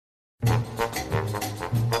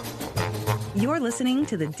You're listening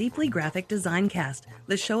to the Deeply Graphic Design Cast,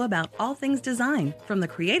 the show about all things design, from the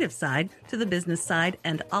creative side to the business side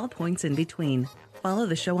and all points in between. Follow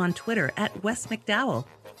the show on Twitter at Wes McDowell.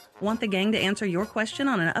 Want the gang to answer your question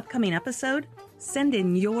on an upcoming episode? Send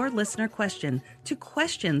in your listener question to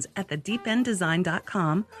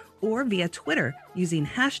questions@thedeependdesign.com or via Twitter using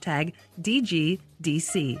hashtag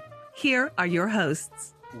DGDC. Here are your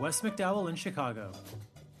hosts. Wes McDowell in Chicago.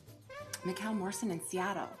 Mikkel Morrison in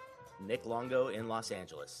Seattle. Nick Longo in Los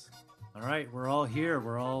Angeles. All right, we're all here.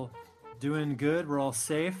 We're all doing good. We're all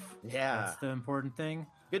safe. Yeah. That's the important thing.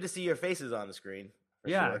 Good to see your faces on the screen.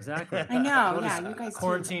 Yeah, sure. Exactly. I know. Yeah, you guys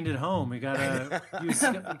quarantined at home. We gotta use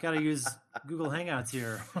Google Hangouts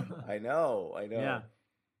here. I know. Yeah.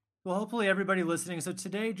 Well, hopefully everybody listening. So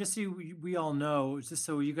today, just so we all know, just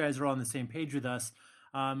so you guys are all on the same page with us,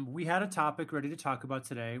 we had a topic ready to talk about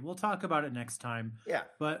today. We'll talk about it next time. Yeah.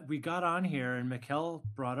 But we got on here and Mikkel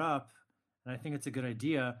brought up, and I think it's a good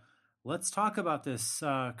idea. Let's talk about this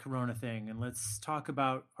Corona thing, and let's talk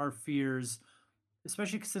about our fears,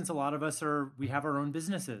 especially since a lot of us we have our own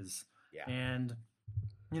businesses. Yeah. And,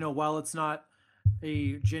 while it's not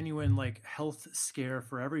a genuine health scare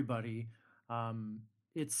for everybody,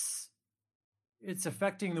 it's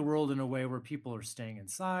affecting the world in a way where people are staying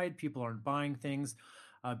inside, people aren't buying things.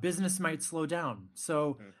 Business might slow down.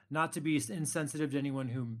 So not to be insensitive to anyone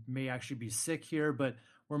who may actually be sick here, but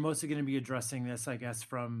we're mostly going to be addressing this, I guess,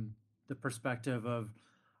 from the perspective of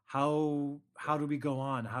how do we go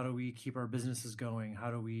on? How do we keep our businesses going?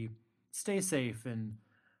 How do we stay safe and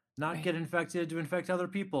not get infected to infect other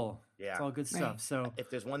people? Yeah. It's all good stuff. So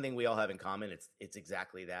if there's one thing we all have in common, it's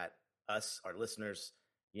exactly that. Us, our listeners,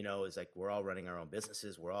 is we're all running our own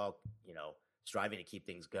businesses. We're all, striving to keep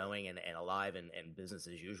things going and alive and business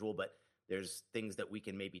as usual. But there's things that we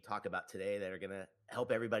can maybe talk about today that are going to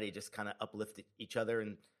help everybody just kind of uplift each other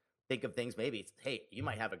and think of things. Maybe it's, hey, you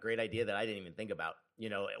might have a great idea that I didn't even think about,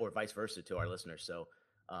 or vice versa to our listeners. So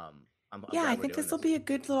I think this will be a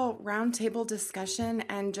good little roundtable discussion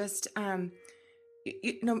and just,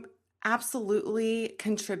 absolutely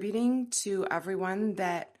contributing to everyone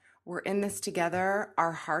that we're in this together.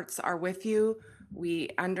 Our hearts are with you. We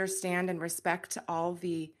understand and respect all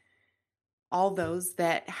those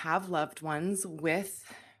that have loved ones with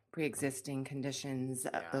pre-existing conditions,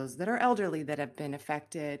 those that are elderly that have been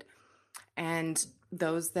affected, and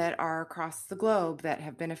those that are across the globe that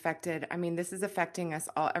have been affected. I mean, this is affecting us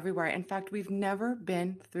all everywhere. In fact, we've never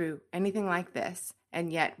been through anything like this,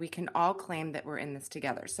 and yet we can all claim that we're in this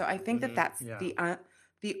together. So I think that's the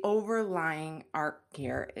overlying arc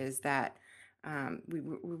here is that we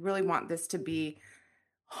really want this to be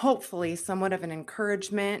hopefully somewhat of an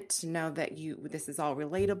encouragement to know that this is all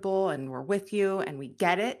relatable and we're with you and we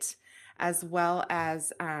get it, as well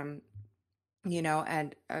as and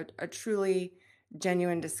a truly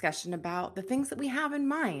genuine discussion about the things that we have in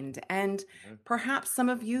mind. And perhaps some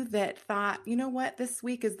of you that thought, this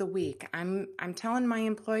week is the week. I'm telling my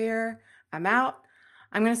employer I'm out.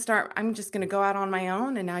 I'm just going to go out on my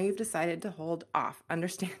own. And now you've decided to hold off,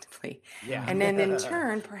 understandably. Yeah. And then in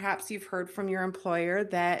turn, perhaps you've heard from your employer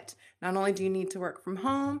that not only do you need to work from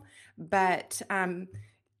home, but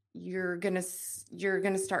you're going to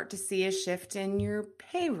start to see a shift in your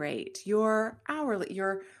pay rate, your hourly,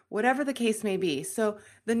 your whatever the case may be. So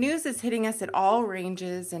the news is hitting us at all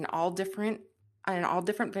ranges and all different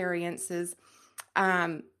variances.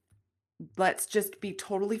 Let's just be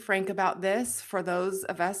totally frank about this. For those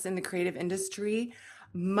of us in the creative industry,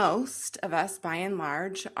 most of us, by and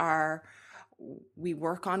large, we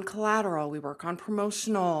work on collateral, we work on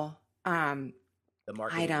promotional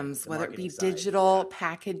items, whether it be digital,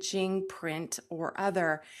 packaging, print, or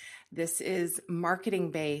other. This is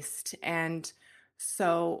marketing based, and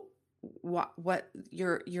so what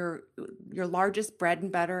your largest bread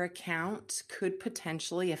and butter account could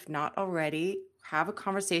potentially, if not already, have a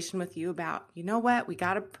conversation with you about, we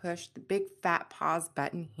got to push the big fat pause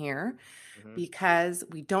button here because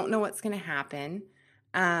we don't know what's going to happen.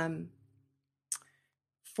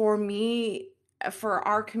 For me, for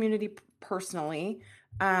our community personally,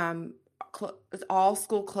 all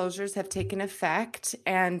school closures have taken effect,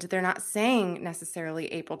 and they're not saying necessarily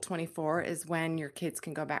April 24 is when your kids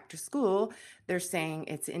can go back to school. They're saying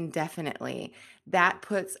it's indefinitely. That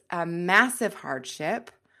puts a massive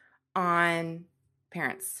hardship on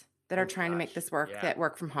parents that are trying to make this work, that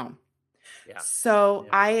work from home. Yeah. So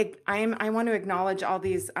I want to acknowledge all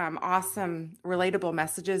these awesome, relatable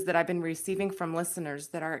messages that I've been receiving from listeners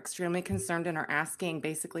that are extremely concerned and are asking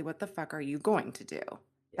basically, what the fuck are you going to do?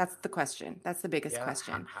 That's the question. That's the biggest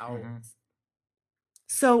question. How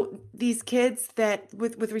So these kids that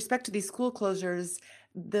with respect to these school closures,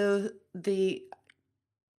 the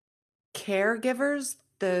caregivers,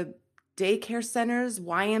 the daycare centers,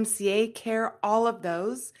 YMCA care, all of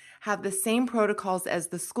those have the same protocols as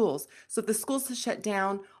the schools. So if the schools shut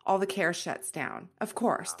down, all the care shuts down. Of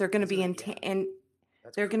course, Wow. they're going to be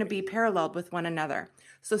That's they're going to be crazy. paralleled with one another.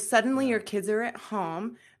 So suddenly Yeah. your kids are at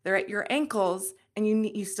home, they're at your ankles, and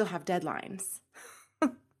you still have deadlines.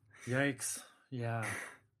 Yikes. Yeah.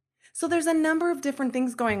 So there's a number of different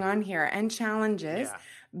things going on here and challenges, Yeah.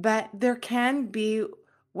 but there can be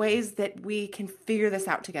ways that we can figure this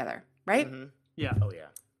out together, right? Mm-hmm. Yeah. Oh yeah.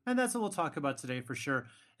 And that's what we'll talk about today for sure.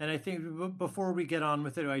 And I think before we get on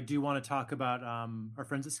with it, I do want to talk about our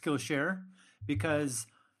friends at Skillshare because,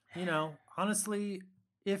 honestly,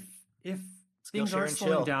 if things Skillshare are and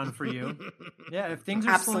slowing chill. down for you, yeah, if things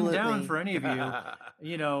are slowing down Absolutely. for any of you,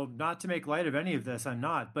 not to make light of any of this, I'm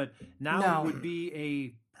not, but now No, would be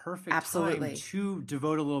a perfect time absolutely. to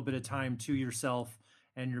devote a little bit of time to yourself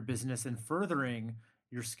and your business and furthering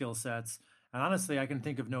your skill sets. And honestly, I can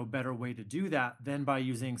think of no better way to do that than by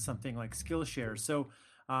using something like Skillshare. So,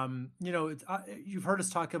 you've heard us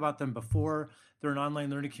talk about them before. They're an online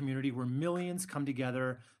learning community where millions come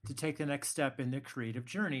together to take the next step in their creative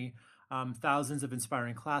journey. Thousands of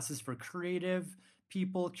inspiring classes for creative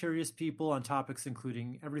people, curious people on topics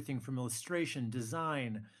including everything from illustration,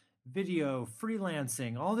 design, video,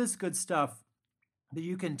 freelancing, all this good stuff that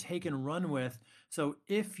you can take and run with. So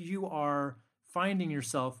if you are finding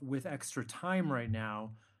yourself with extra time right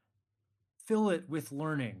now, fill it with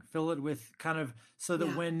learning, fill it with kind of so that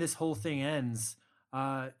Yeah, when this whole thing ends,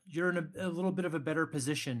 you're in a little bit of a better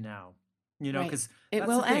position now, right. because It that's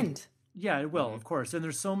the will thing. end. Yeah, it will, Mm-hmm. of course. And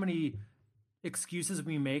there's so many excuses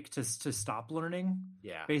we make to stop learning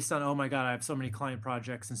Yeah. based on, oh my God, I have so many client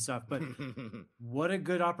projects and stuff. But what a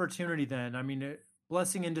good opportunity then. I mean,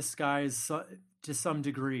 blessing in disguise to some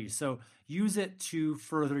degree. So use it to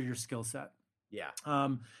further your skill set. Yeah.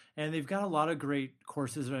 And they've got a lot of great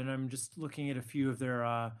courses, and I'm just looking at a few of their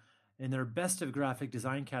in their best of graphic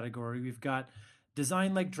design category. We've got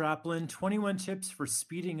Design Like Draplin, 21 tips for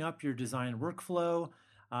speeding up your design workflow,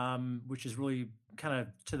 which is really kind of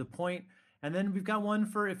to the point. And then we've got one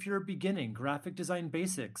for if you're beginning, graphic design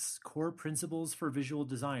basics, core principles for visual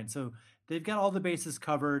design. So they've got all the bases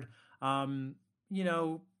covered. Um, you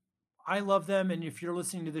know, I love them, and if you're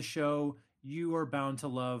listening to the show, you are bound to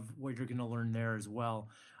love what you're going to learn there as well.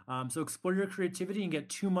 So explore your creativity and get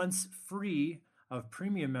 2 months free of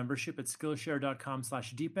premium membership at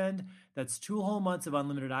Skillshare.com/deepend. That's 2 whole months of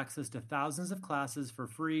unlimited access to thousands of classes for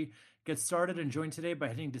free. Get started and join today by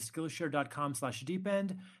heading to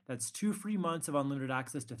Skillshare.com/deepend. That's 2 free months of unlimited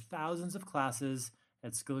access to thousands of classes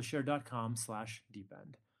at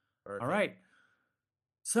Skillshare.com/deepend. All Perfect. right.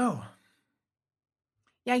 So,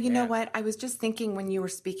 Yeah, you know Man. what? I was just thinking when you were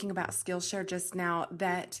speaking about Skillshare just now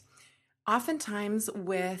that oftentimes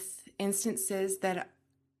with instances that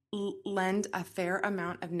lend a fair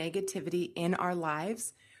amount of negativity in our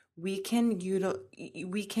lives, we can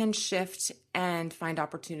shift and find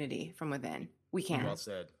opportunity from within. We can. Well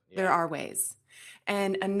said. There Yeah. are ways.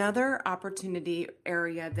 And another opportunity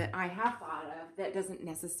area that I have thought of that doesn't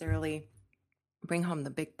necessarily bring home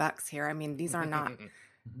the big bucks here. I mean, these are not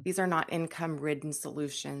income ridden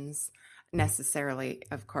solutions necessarily,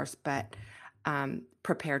 of course, but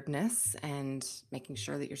preparedness and making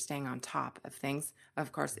sure that you're staying on top of things,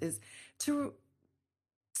 of course, is to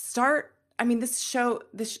start. I mean, this show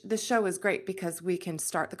is great because we can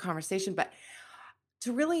start the conversation, but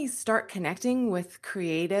to really start connecting with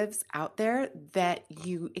creatives out there that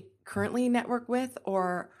you currently network with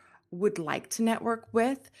or would like to network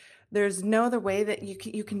with. There's no other way that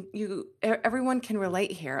everyone can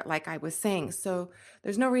relate here, like I was saying. So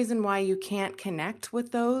there's no reason why you can't connect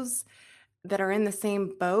with those that are in the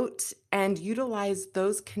same boat and utilize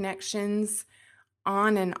those connections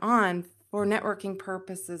on and on for networking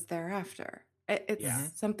purposes thereafter. It's Yeah.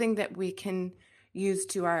 something that we can use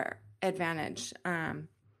to our advantage.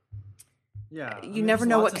 yeah, I You mean, never there's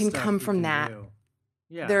know lots what of can stuff come you from can that. do.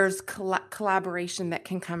 Yeah. There's collaboration that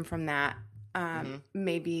can come from that. Mhm.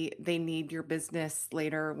 Maybe they need your business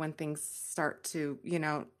later when things start to,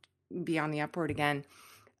 be on the upward again.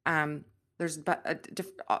 There's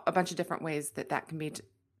a bunch of different ways that can be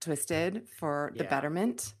twisted for the Yeah.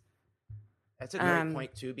 betterment. That's a great Um,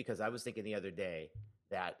 point too, because I was thinking the other day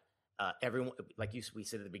that everyone, like we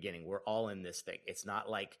said at the beginning, we're all in this thing. It's not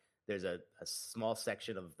like there's a small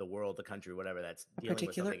section of the world, the country, whatever, that's a dealing with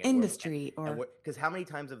particular something. industry And or because how many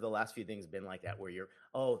times have the last few things been like that, where you're,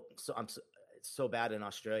 it's so bad in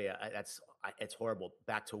Australia, it's horrible.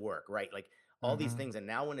 Back to work, right? Like all these Mhm. things, and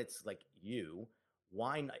now when it's like you,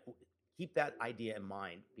 why not keep that idea in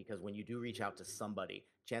mind? Because when you do reach out to somebody,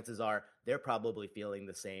 chances are they're probably feeling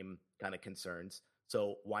the same kind of concerns.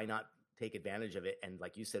 So why not take advantage of it? And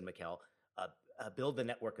like you said, Mikkel, build the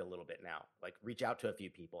network a little bit now. Like reach out to a few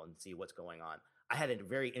people and see what's going on. I had a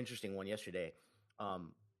very interesting one yesterday.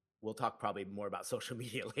 We'll talk probably more about social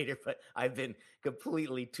media later, but I've been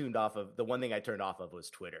completely tuned off of the one thing I turned off of was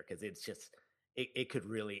Twitter, because it's just it could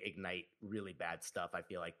really ignite really bad stuff. I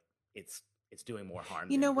feel like it's doing more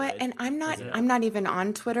harm. You than know what? good. And I'm Is it? not even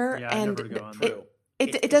on Twitter, Yeah, I and never go on it there. True.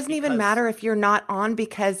 it It's doesn't even because matter if you're not on,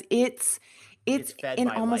 because it's it's fed in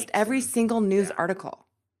by almost likes every and single news yeah. article.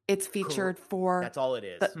 It's featured for That's all it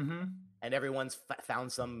is. the Mm-hmm. And everyone's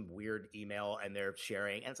found some weird email and they're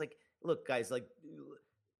sharing. And it's like, look, guys, like,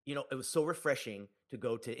 it was so refreshing to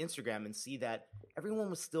go to Instagram and see that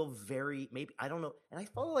everyone was still very, maybe, I don't know. And I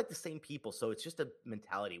follow like the same people. So it's just a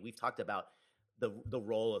mentality. We've talked about the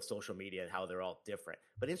role of social media and how they're all different.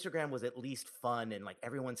 But Instagram was at least fun, and like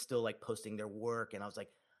everyone's still like posting their work. And I was like,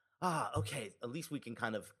 okay, at least we can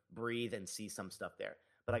kind of breathe and see some stuff there.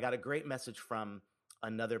 But I got a great message from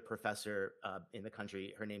another professor in the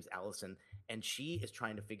country. Her name's Allison, and she is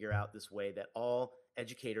trying to figure out this way that all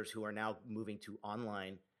educators who are now moving to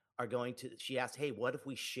online are going to, she asked, hey, what if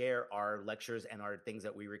we share our lectures and our things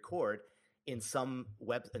that we record in some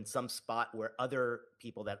spot where other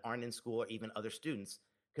people that aren't in school or even other students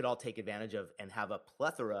could all take advantage of and have a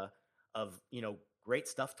plethora of, great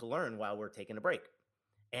stuff to learn while we're taking a break.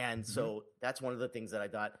 And so that's one of the things that I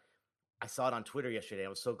thought. I saw it on Twitter yesterday. I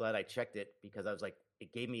was so glad I checked it, because I was like,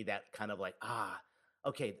 it gave me that kind of like,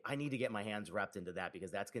 okay, I need to get my hands wrapped into that,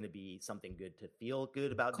 because that's going to be something good to feel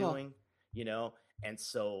good about doing, And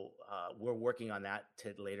so we're working on that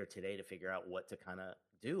later today to figure out what to kind of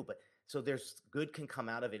do. But so there's good can come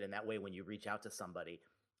out of it in that way when you reach out to somebody.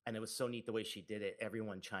 And it was so neat the way she did it.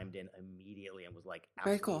 Everyone chimed in immediately and was like,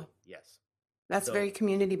 very cool. Yes. That's So, very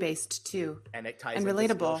community based too, and it ties and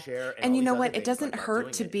into relatable. Skillshare And all you these know other what? It things, doesn't like, are hurt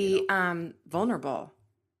doing to it, be vulnerable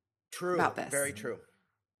True. about this. Very true.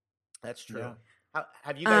 That's true. Yeah. How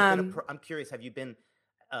have you guys been? I'm curious. Have you been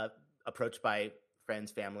approached by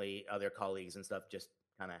friends, family, other colleagues, and stuff, just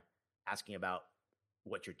kind of asking about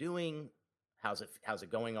what you're doing? How's it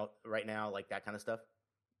going right now? Like that kind of stuff.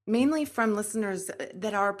 Mainly from listeners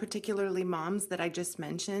that are particularly moms that I just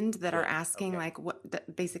mentioned that are asking like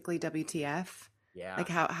basically WTF. Yeah. Like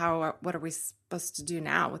what are we supposed to do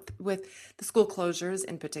now with the school closures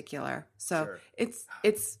in particular? So Sure. it's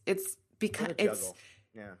because What a juggle.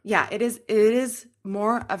 it is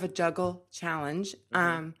more of a juggle challenge.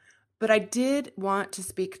 But I did want to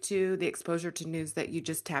speak to the exposure to news that you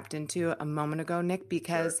just tapped into a moment ago, Nick,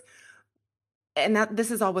 because and that this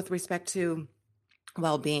is all with respect to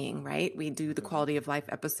well-being, right? We do the quality of life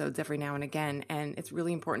episodes every now and again, and it's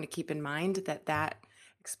really important to keep in mind that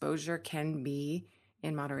exposure can be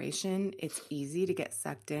in moderation. It's easy to get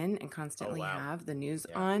sucked in and constantly have the news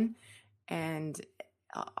on, and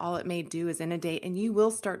all it may do is inundate, and you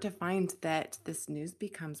will start to find that this news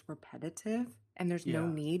becomes repetitive and there's no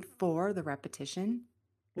need for the repetition.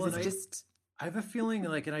 Well, it's I have a feeling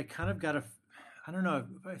like, and I kind of got I don't know,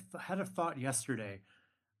 I had a thought yesterday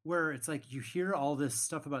where it's like you hear all this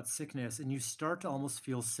stuff about sickness and you start to almost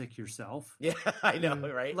feel sick yourself. Yeah, I know,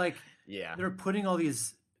 right? Like, they're putting all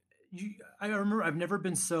these. I remember I've never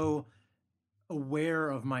been so aware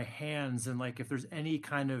of my hands and like if there's any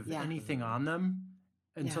kind of anything on them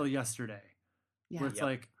until yesterday. Where it's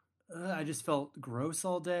like I just felt gross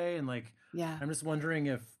all day, and like I'm just wondering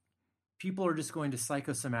if people are just going to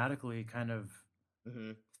psychosomatically kind of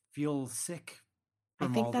feel sick. I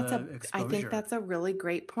think that's a really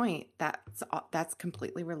great point. That's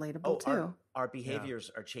completely relatable too. Our behaviors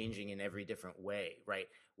are changing in every different way, right?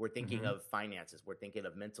 We're thinking of finances. We're thinking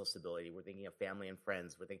of mental stability. We're thinking of family and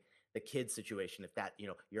friends. We're thinking the kids situation. If that,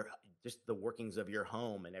 you're just the workings of your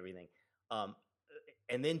home and everything.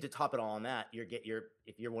 And then to top it all on that,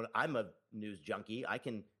 I'm a news junkie. I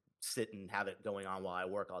can sit and have it going on while I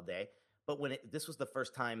work all day. But this was the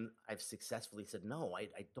first time I've successfully said, no, I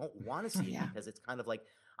don't want to see it, because it's kind of like,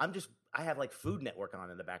 I have like Food Network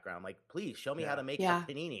on in the background. I'm like, please show me how to make a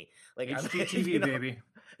panini. Like HGTV, baby.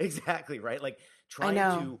 Exactly. Right. Like trying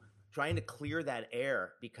to clear that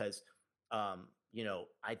air, because, I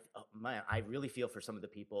really feel for some of the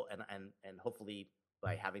people, and hopefully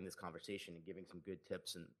by having this conversation and giving some good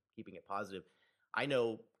tips and keeping it positive, I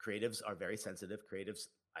know creatives are very sensitive. Creatives,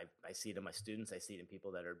 I see it in my students. I see it in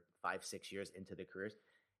people that are 5-6 years into their careers.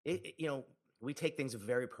 We take things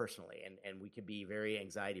very personally, and we can be very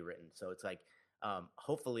anxiety ridden. So it's like,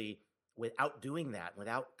 hopefully without doing that,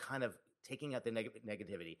 without kind of taking out the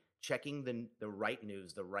negativity, checking the right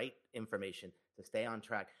news, the right information to stay on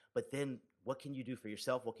track. But then what can you do for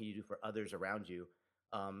yourself? What can you do for others around you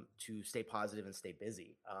to stay positive and stay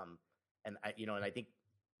busy? And I think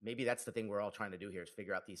maybe that's the thing we're all trying to do here is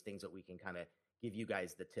figure out these things that we can kind of give you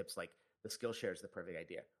guys the tips. Like the Skillshare is the perfect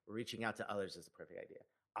idea. Reaching out to others is the perfect idea.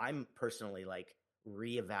 I'm personally like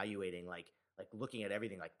reevaluating, like looking at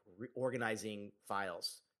everything, like organizing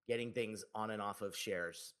files, getting things on and off of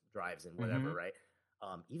shares, drives, and whatever, right?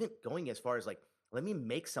 Even going as far as like, let me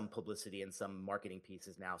make some publicity and some marketing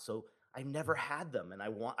pieces now. So I never had them, and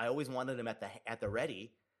I always wanted them at the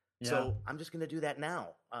ready. Yeah. So I'm just going to do that now.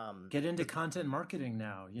 Get into content marketing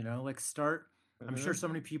now, like start. I'm sure so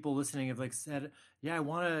many people listening have like said, yeah, I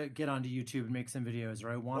want to get onto YouTube and make some videos, or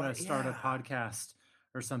I want to start a podcast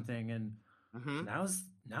or something. And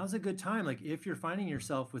now's a good time. Like if you're finding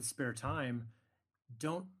yourself with spare time,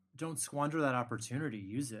 don't squander that opportunity.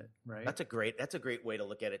 Use it, right? That's a great way to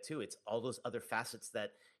look at it too. It's all those other facets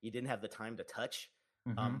that you didn't have the time to touch,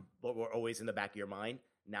 but were always in the back of your mind.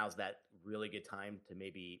 Now's that really good time to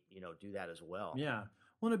maybe, do that as well. Yeah.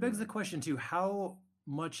 Well, and it begs the question too, how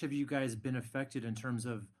much have you guys been affected in terms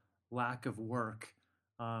of lack of work?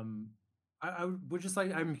 I would just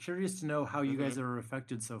I'm curious to know how you guys are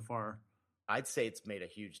affected so far. I'd say it's made a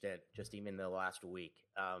huge dent just even in the last week.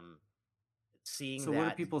 So what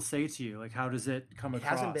do people say to you? Like, how does it come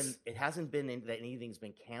across? It hasn't been that anything's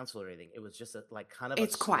been canceled or anything. It was just kind of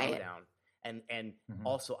it's quiet down. And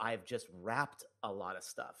also I've just wrapped a lot of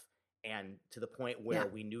stuff, and to the point where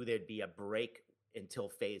we knew there'd be a break until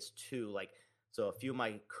phase 2. So a few of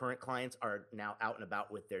my current clients are now out and about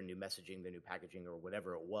with their new messaging, their new packaging, or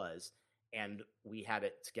whatever it was. And we had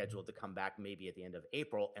it scheduled to come back maybe at the end of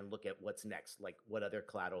April and look at what's next. Like, what other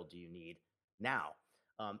collateral do you need now?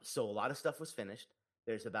 So a lot of stuff was finished.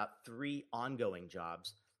 There's about 3 ongoing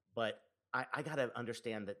jobs, but I got to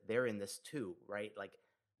understand that they're in this too, right? Like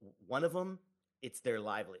one of them, it's their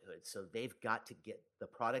livelihood. So they've got to get the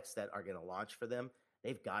products that are going to launch for them.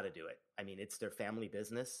 They've got to do it. I mean, it's their family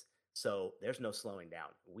business. So there's no slowing down.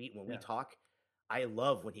 When we talk, I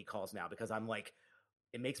love when he calls now, because I'm like,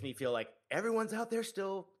 it makes me feel like everyone's out there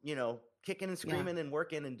still, kicking and screaming and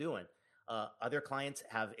working and doing. Other clients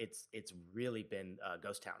have, it's really been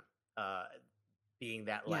ghost town, being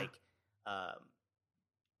that what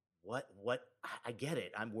I get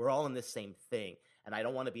it. We're all in this same thing, and I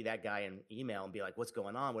don't want to be that guy in email and be like, what's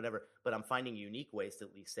going on, whatever, but I'm finding unique ways to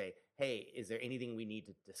at least say, hey, is there anything we need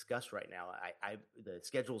to discuss right now? The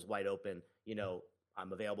schedule's wide open,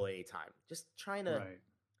 I'm available at any time. Just trying to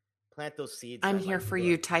plant those seeds. I'm here for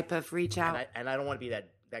you type of reach out. And I don't want to be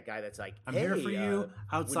that guy that's like, I'm here for you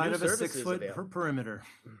outside of a 6-foot perimeter.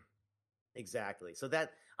 Exactly. So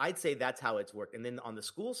that, I'd say that's how it's worked. And then on the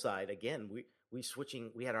school side, again, we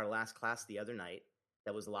had our last class the other night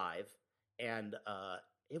that was live, and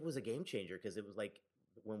it was a game changer, because it was like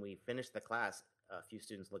when we finished the class, a few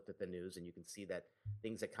students looked at the news, and you can see that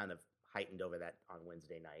things had kind of heightened over that on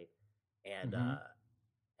Wednesday night. And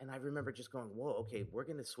and I remember just going, whoa, okay, we're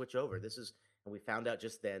going to switch over. And we found out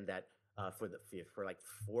just then that for like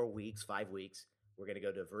 4 weeks, 5 weeks, we're going to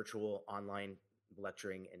go to virtual online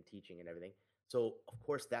lecturing and teaching and everything. So of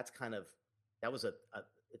course that was a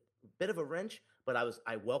bit of a wrench, but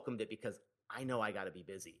I welcomed it, because I know I got to be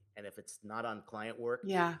busy. And if it's not on client work,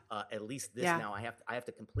 at least now I have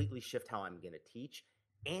to completely shift how I'm going to teach.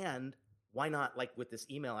 And why not, like with this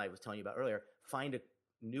email I was telling you about earlier, find a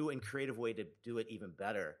new and creative way to do it even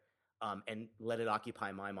better, and let it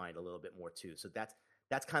occupy my mind a little bit more too. So that's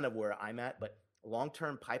kind of where I'm at. But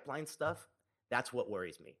long-term pipeline stuff, that's what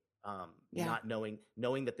worries me. Not knowing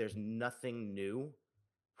that there's nothing new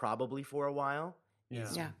probably for a while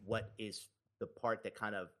is what is the part that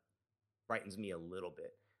kind of frightens me a little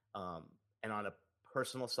bit. And on a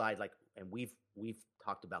personal side, and we've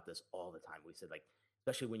talked about this all the time. We said,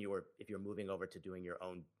 especially if you're moving over to doing your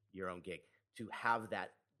own gig, to have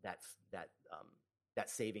that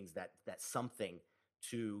savings, that something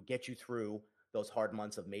to get you through those hard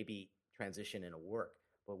months of maybe transition in a work.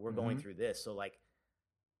 But we're going through this, so I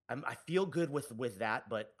feel good with that.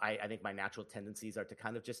 But I think my natural tendencies are to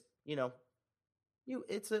kind of just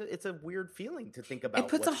it's a weird feeling to think about. It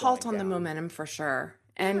puts a halt on the momentum for sure,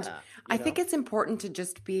 and I think it's important to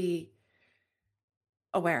just be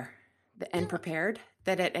aware and prepared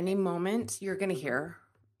that at any moment you're going to hear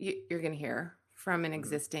from an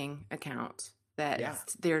existing account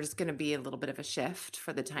that there's going to be a little bit of a shift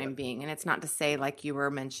for the time being. And it's not to say, like you were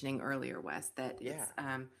mentioning earlier, Wes, that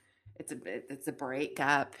it's a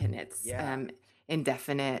breakup and it's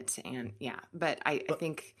indefinite, and but I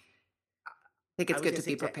think it's good to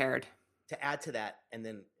be prepared. To add to that, and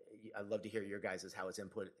then I'd love to hear your guys' how it's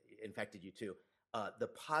infected you too. The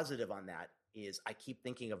positive on that is I keep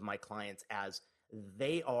thinking of my clients as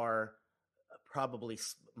they are probably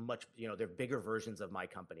much, they're bigger versions of my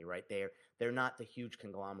company, right? They're not the huge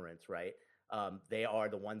conglomerates, right? They are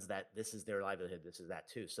the ones that this is their livelihood. This is that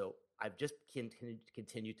too. So I've just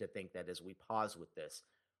continued to think that as we pause with this,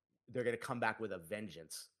 they're going to come back with a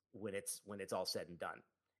vengeance when it's all said and done.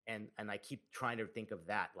 And I keep trying to think of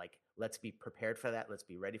that, like, let's be prepared for that. Let's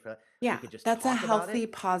be ready for that. Yeah, We could just that's a talk about healthy,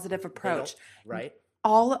 it. positive approach. Right?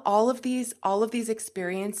 All of these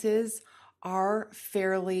experiences are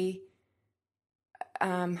fairly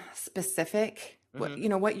specific.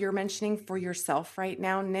 Mm-hmm. What you're mentioning for yourself right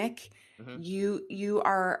now, Nick. Mm-hmm. You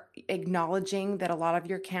are acknowledging that a lot of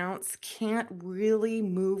your accounts can't really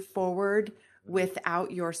move forward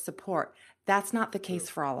without your support. That's not the case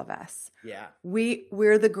for all of us. Yeah.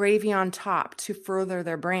 We're the gravy on top to further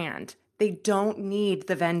their brand. They don't need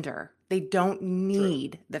the vendor. They don't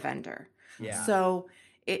need the vendor. Yeah. So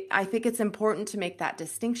I think it's important to make that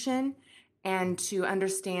distinction and to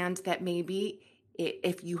understand that maybe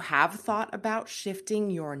if you have thought about shifting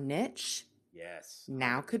your niche, yes,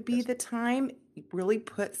 now could be the time. Really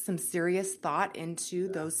put some serious thought into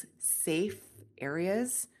those safe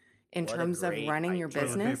areas in terms of running your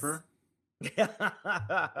business. Yeah,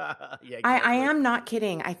 I am not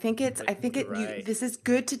kidding. I think right. this is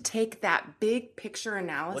good to take that big picture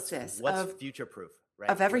analysis what's future proof, right?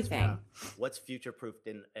 Of everything. What's future proof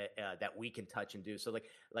that we can touch and do. So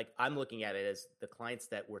like I'm looking at it as the clients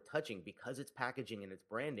that we're touching, because it's packaging and it's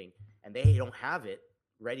branding and they don't have it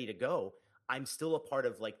ready to go. I'm still a part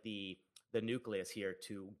of like the nucleus here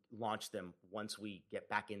to launch them once we get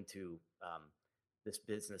back into this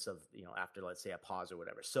business of, after, let's say, a pause or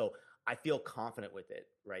whatever. So I feel confident with it,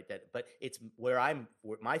 right? But it's where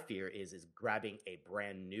my fear is grabbing a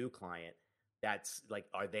brand new client that's like,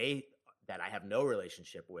 that I have no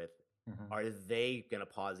relationship with, are they going to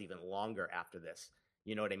pause even longer after this?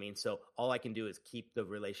 You know what I mean? So all I can do is keep the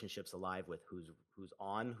relationships alive with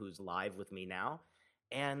who's live with me now,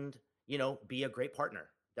 and, be a great partner.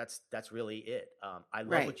 That's really it. I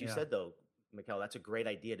love what you said though, Mikkel. That's a great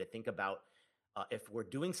idea to think about. If we're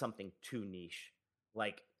doing something too niche,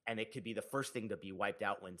 and it could be the first thing to be wiped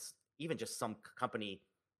out when even just some company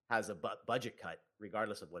has a budget cut,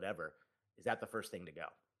 regardless of whatever, is that the first thing to go?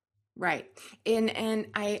 Right. And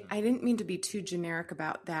I didn't mean to be too generic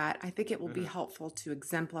about that. I think it will be helpful to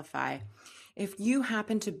exemplify. If you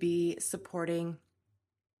happen to be supporting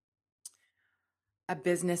a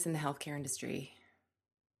business in the healthcare industry,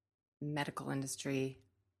 medical industry,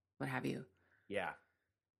 what have you. Yeah.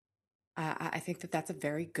 I think that that's a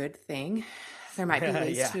very good thing. There might be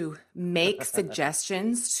ways to make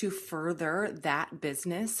suggestions to further that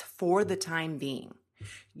business for the time being.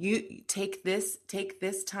 You take this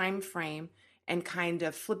time frame and kind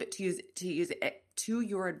of flip it to use it to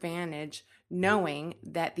your advantage, knowing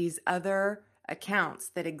that these other accounts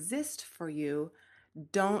that exist for you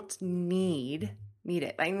don't need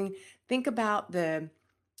it. I mean, think about the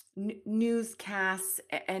newscasts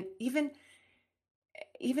and even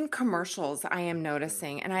commercials. I am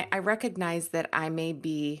noticing, and I recognize that I may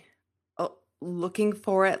be looking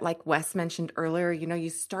for it, like Wes mentioned earlier. You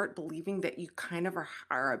start believing that you kind of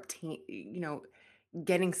are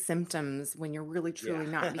getting symptoms when you're really truly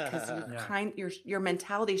not, because your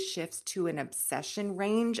mentality shifts to an obsession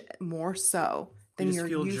range more so than you're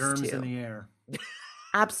feel used germs to. in the air.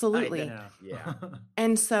 Absolutely. Yeah.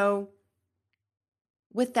 And so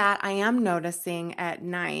with that, I am noticing at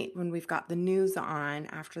night when we've got the news on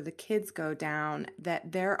after the kids go down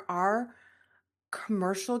that there are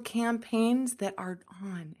commercial campaigns that are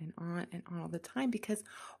on and on and on all the time, because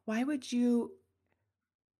why would you?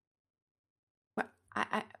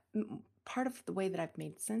 Part of the way that I've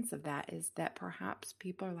made sense of that is that perhaps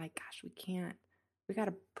people are like, gosh, we got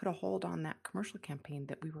to put a hold on that commercial campaign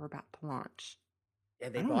that we were about to launch.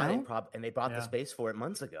 And they bought the space for it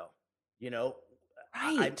months ago,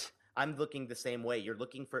 Right. I'm looking the same way. You're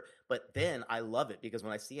looking for, but then I love it because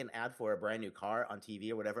when I see an ad for a brand new car on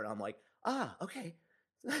TV or whatever, and I'm like, okay,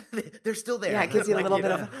 they're still there. Yeah, it gives you a little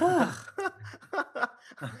bit of,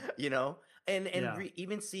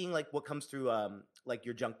 even seeing like what comes through, like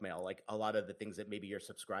your junk mail, like a lot of the things that maybe you're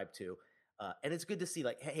subscribed to, and it's good to see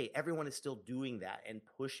like, hey, everyone is still doing that and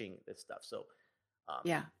pushing this stuff. So,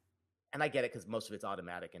 and I get it because most of it's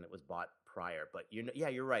automatic and it was bought prior, but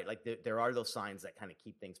you're right. Like there are those signs that kind of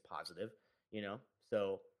keep things positive,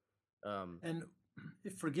 So, and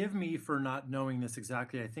forgive me for not knowing this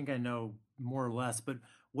exactly. I think I know more or less, but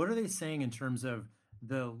what are they saying in terms of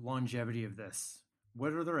the longevity of this?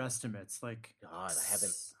 what are their estimates? Like, God, I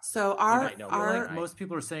haven't. So You our might know more our than like I. most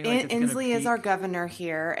people are saying, like it's going to Inslee is our peak. governor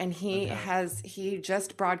here, and Okay. he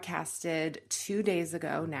just broadcasted 2 days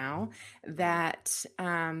ago now that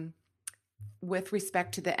with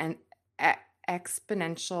respect to the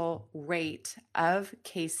exponential rate of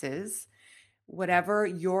cases, whatever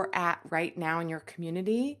you're at right now in your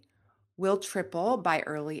community will triple by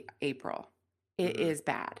early April. It Mhm. is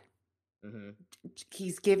bad. Mhm.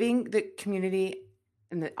 He's giving the community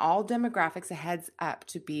and all demographics a heads up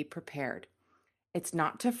to be prepared. It's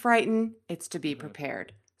not to frighten, it's to be Mhm.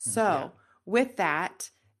 prepared. Mhm. Yeah. So, with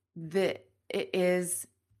that, it is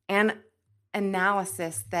an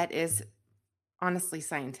analysis that is honestly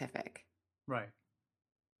scientific. Right.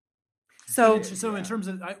 But So, so in Yeah. terms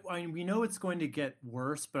of, we know it's going to get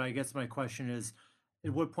worse, but I guess my question is,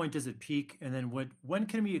 at what point does it peak, and then when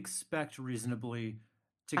can we expect reasonably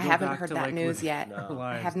to I go haven't back heard to that like news living yet. our No.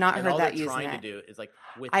 I have lives? not And heard all they're that news trying to yet. do is like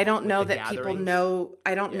I don't with know the that people gatherings. know.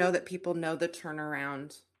 I don't Yeah. know that people know the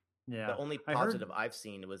turnaround. Yeah, The only I heard. positive I've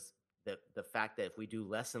seen was the fact that if we do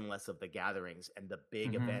less and less of the gatherings and the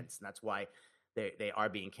big Mhm. events, and that's why they are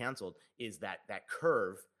being canceled, is that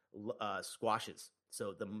curve squashes.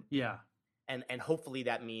 So Yeah, and hopefully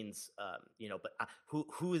that means but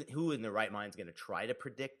who in their right mind is going to try to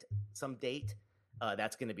predict some date?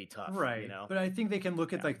 That's going to be tough. right. But I think they can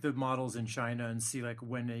look at Yeah. like the models in China and see like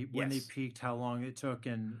when they Yes. peaked, how long it took,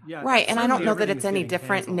 and yeah, Right. And I don't certainly know that everything it's is any getting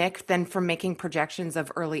different, canceled. Nick, than from making projections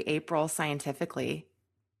of early April scientifically.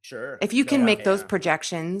 Sure. If you can No. Yeah, make those Yeah.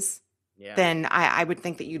 projections, Yeah. then I would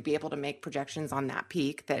think that you'd be able to make projections on that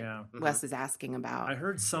peak that yeah. Hmm. Wes is asking I about.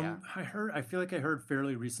 heard Yeah. some. I feel like I heard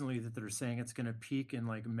fairly recently that they're saying it's going to peak in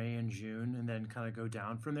like May and June, and then kind of go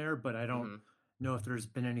down from there. But I don't Hmm. know if there's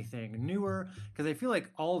been anything newer, because I feel like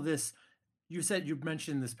all this. You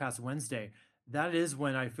mentioned this past Wednesday. That is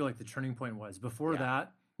when I feel like the turning point was. Before Yeah.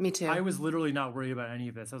 that, Me I too. was literally not worried about any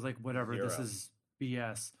of this. I was like, whatever, this Zero. is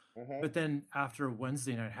BS. Hmm. But then after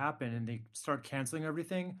Wednesday night happened and they start canceling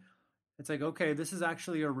everything, it's like, okay, this is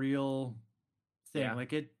actually a real thing. Yeah.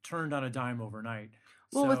 Like it turned on a dime overnight.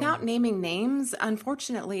 Well, So, without naming names,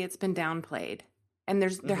 unfortunately, it's been downplayed, and there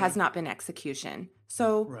Hmm. has not been execution.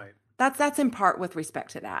 So right. that's in part with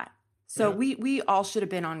respect to that. So Yeah. we all should have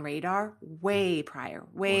been on radar way prior,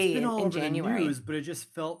 Well, it's way been all in over the January. news, but it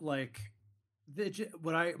just felt like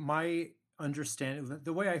my understanding,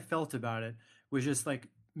 the way I felt about it was just like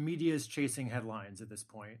media is chasing headlines at this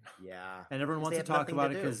point, Yeah. and everyone 'Cause they wants to have talk nothing to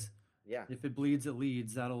about it do. because Yeah. if it bleeds, it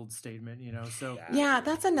leads. That old statement, So Yeah,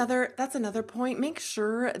 Exactly. that's another point. Make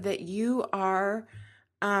sure that you are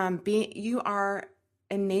you are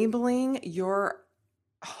enabling your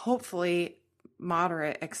hopefully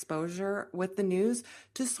moderate exposure with the news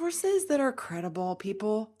to sources that are credible.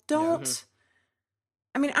 People yeah, Hmm. don't.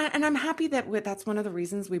 I mean, and I'm happy that that's one of the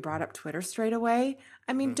reasons we brought up Twitter straight away.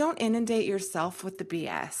 I mean, Hmm. don't inundate yourself with the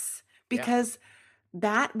BS Yeah. because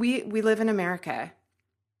that we live in America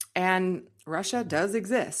and Russia does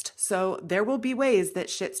exist. So there will be ways that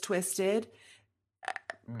shit's twisted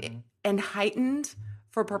hmm and heightened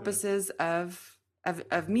for Hmm. purposes of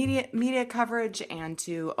media coverage and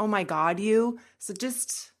to oh my god you. So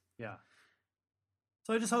just yeah.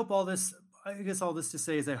 So I just hope all this. I guess all this to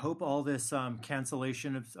say is I hope all this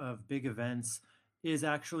cancellation of big events is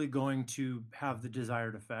actually going to have the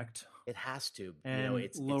desired effect It has to. and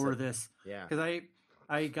It's a lower this, yeah. because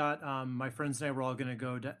I got my friends and I were all going to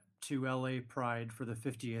go to LA Pride for the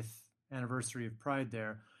 50th anniversary of Pride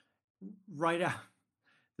there. Right out,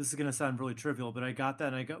 this is going to sound really trivial, but I got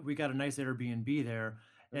that, and we got a nice Airbnb there,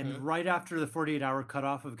 and Hmm. right after the 48-hour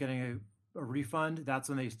cutoff of getting a refund, that's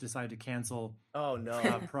when they decided to cancel Oh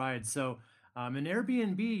no. Pride. So an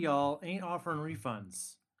Airbnb, y'all, ain't offering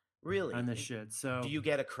refunds on Really? this shit. Do So you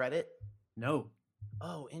get a credit? no.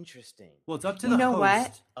 Oh, interesting. Well, it's up to you the know what?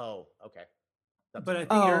 host. Oh, okay. Up to But the I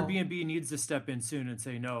think host. Oh, Airbnb needs to step in soon and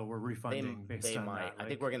say no, we're They refunding based they on might. that. I think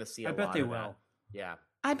Like, we're going to see I a bet lot they of that. will. Yeah.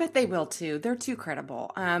 I bet they will too. They're too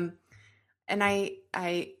credible. And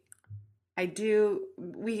I do.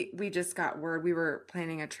 We just got word we were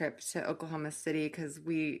planning a trip to Oklahoma City because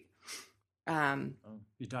Oh,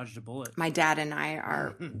 you dodged a bullet. my dad and I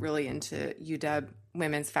are really into UW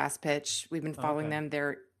women's fast pitch. We've been following Okay. them.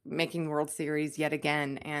 They're making World Series yet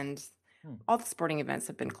again, and Hmm. all the sporting events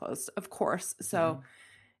have been closed, of course. So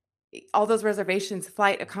Mhm. all those reservations,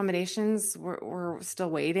 flight accommodations, we're still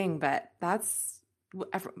waiting. But that's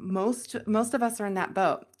most of us are in that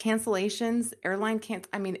boat. Cancellations, airline can't.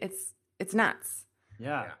 I mean, it's nuts.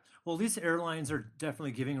 Yeah. Yeah. Well, at least airlines are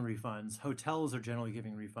definitely giving refunds. Hotels are generally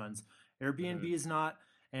giving refunds. Airbnb Hmm. is not.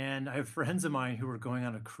 And I have friends of mine who are going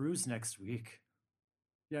on a cruise next week.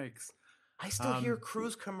 Yikes. I still hear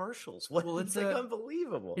cruise commercials. Well, It's like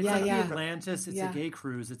unbelievable. It's Yeah, like yeah. the Atlantis. It's Yeah. a gay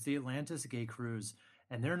cruise. It's the Atlantis gay cruise,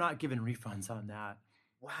 and they're not giving refunds on that.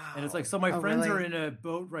 Wow. And it's like, so my Oh, friends are really? in a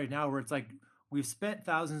boat right now where it's like, we've spent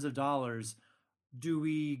thousands of dollars. Do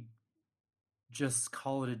we just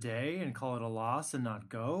call it a day and call it a loss and not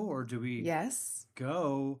go, or do we Yes.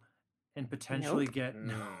 go and potentially Nope. get?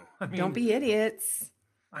 No, I mean, Don't be idiots.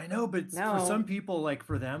 I know, but for No. some people, like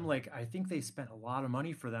for them, like I think they spent a lot of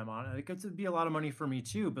money for them on it. It could be a lot of money for me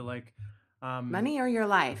too, but like, Money or your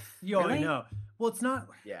life? yo, Really? I know. Well, it's not.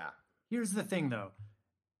 Yeah. Here's the thing, though.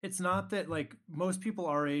 It's not that like most people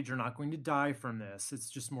our age are not going to die from this. It's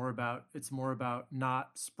just more about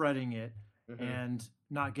not spreading it Mhm. and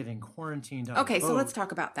not getting quarantined. On Okay, a so let's boat.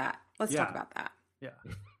 talk about that. Let's talk Yeah. about that.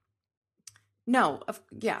 Yeah. No,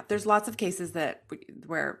 there's lots of cases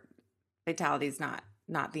where fatality is not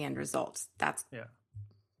the end result. That's Yeah.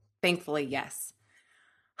 thankfully yes.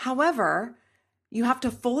 However, you have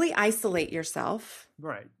to fully isolate yourself.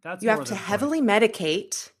 Right. That's You have more to the point. heavily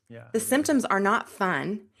medicate. Yeah. The symptoms are not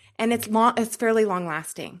fun, and it's fairly long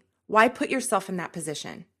lasting. Why put yourself in that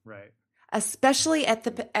position? Right. Especially at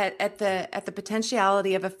the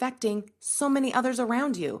potentiality of affecting so many others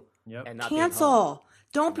around you. Yep. And not being home. Cancel.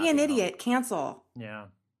 Don't And be not an being home. idiot. Cancel. Yeah.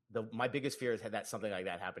 My biggest fear is had that something like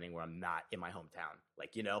that happening where I'm not in my hometown.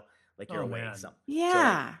 Like, like you're Oh, away man. some.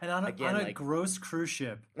 Yeah. And on a, Again, on a like- gross cruise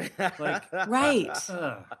ship, Like Right.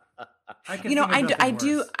 I can You know, think of I nothing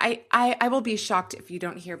do. worse. I will be shocked if you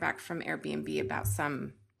don't hear back from Airbnb about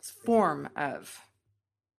some form of.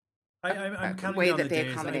 I'm counting way down that the they days.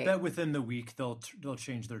 I accommodate. bet within the week they'll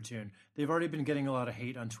change their tune. They've already been getting a lot of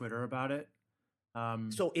hate on Twitter about it.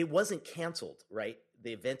 So it wasn't canceled, right?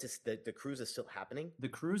 The event is the cruise is still happening. The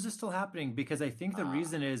cruise is still happening because I think the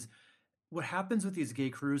reason is what happens with these gay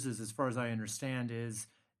cruises, as far as I understand, is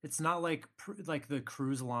it's not like the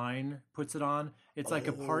cruise line puts it on. It's like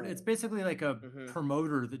a part. It's basically like a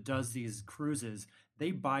promoter that does these cruises. They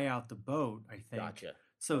buy out the boat, I think. Gotcha.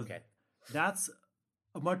 So Okay. that's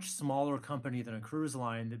a much smaller company than a cruise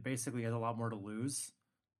line that basically has a lot more to lose.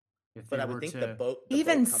 If But they I were would think to, the boat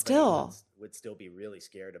Even company still- would still be really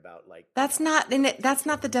scared about like That's not in it. That's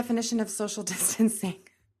not the definition of social distancing.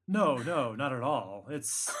 no, not at all.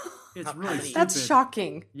 It's How really many- stupid. That's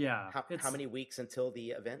shocking. Yeah, how many weeks until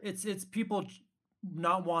the event? It's people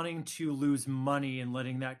not wanting to lose money and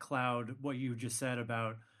letting that cloud what you just said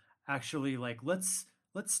about actually like let's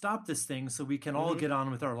stop this thing so we can all get on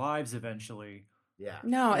with our lives eventually. Yeah.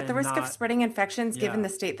 No, at the And risk of not- spreading infections, given Yeah.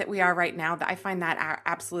 the state that we are right now, that I find that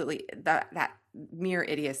absolutely that mere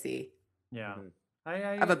idiocy. Yeah, Mhm. I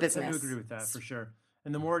Of a I do business. agree with that for sure.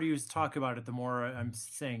 And the more you talk about it, the more I'm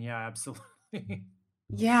saying, yeah, absolutely.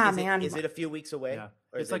 Yeah, Is it- man. Is it a few weeks away? Yeah,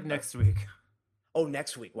 Or it's is like it- next week. Oh,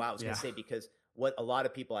 next week. Wow, I was Yeah. gonna say because what a lot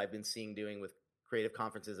of people I've been seeing doing with creative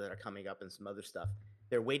conferences that are coming up and some other stuff,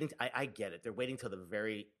 they're waiting. I get it. They're waiting till the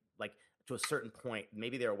very to a certain point.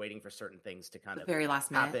 Maybe they're waiting for certain things to kind The of very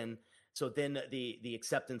last minute. happen. So then the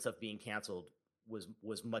acceptance of being canceled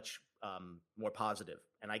was much more positive,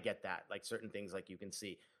 and I get that. Like certain things, like you can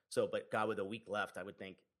see. So, but God, with a week left, I would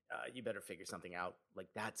think you better figure something out. Like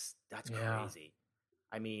that's Yeah. crazy.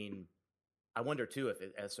 I mean, I wonder too if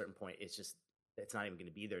at a certain point it's not even going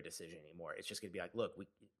to be their decision anymore. It's just going to be like, look, it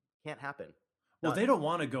can't happen. Well, Done. they don't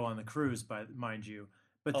want to go on the cruise, mind you,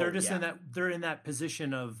 but they're Oh, just yeah. they're in that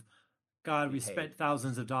position of, God, we We spent paid.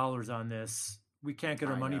 thousands of dollars on this. We can't get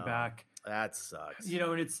our I money know. back. That sucks.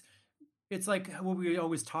 And it's like what we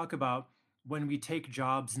always talk about when we take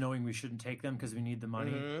jobs knowing we shouldn't take them because we need the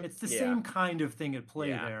money. Mhm. It's the Yeah. same kind of thing at play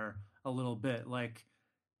Yeah. there a little bit. Like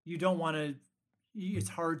you don't want to. It's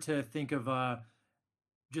hard to think of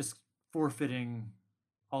just forfeiting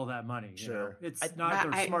all that money. Sure. It's I-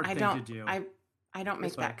 not the smart I thing don't, to do. I don't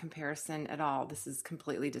make That's fine. that comparison at all. This is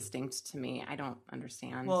completely distinct to me. I don't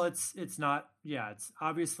understand. Well, it's not. Yeah, it's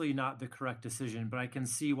obviously not the correct decision, but I can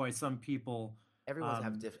see why some people.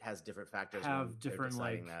 Everyone has different factors. have when they're different,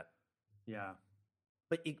 deciding like, that. Yeah,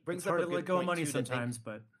 But it brings it's up hard a to good let go of point, money too, to think- sometimes,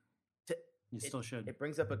 but to- you still should. It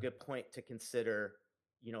brings up a good point to consider,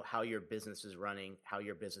 how your business is running, how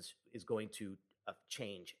your business is going to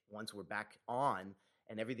change once we're back on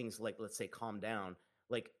and everything's like, let's say, calm down.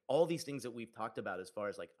 Like all these things that we've talked about, as far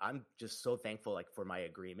as like, I'm just so thankful, like for my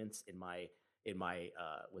agreements with my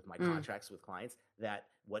contracts with clients, that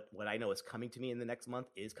what I know is coming to me in the next month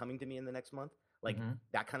is coming to me in the next month, like Mhm.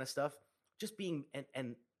 that kind of stuff. Just being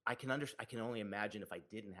and I can only imagine if I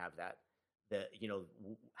didn't have that,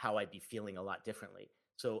 how I'd be feeling a lot differently.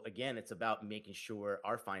 So again, it's about making sure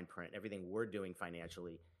our fine print, everything we're doing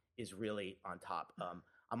financially, is really on top.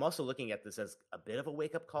 I'm also looking at this as a bit of a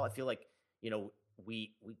wake up call. I feel like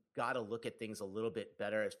we got to look at things a little bit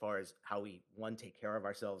better as far as how we, one, take care of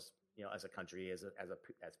ourselves, as a country, as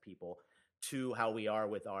people, to how we are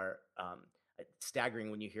with our,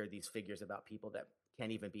 staggering when you hear these figures about people that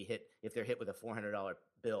can't even be hit. If they're hit with a $400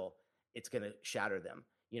 bill, it's going to shatter them.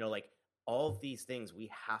 Like all of these things we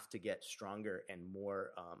have to get stronger and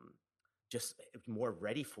more, just more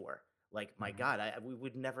ready for. Like, my God, we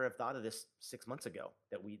would never have thought of this 6 months ago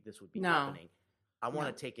that this would be happening. I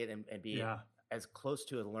want to take it and be as close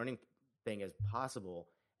to a learning thing as possible.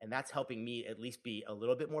 And that's helping me at least be a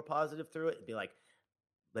little bit more positive through it and be like,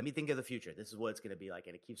 let me think of the future. This is what it's going to be like.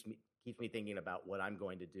 And it keeps me thinking about what I'm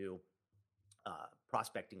going to do,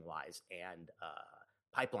 prospecting wise and,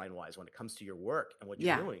 pipeline wise when it comes to your work and what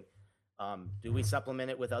you're doing. Do we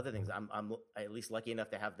supplement it with other things? I'm at least lucky enough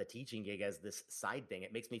to have the teaching gig as this side thing.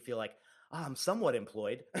 It makes me feel like, I'm somewhat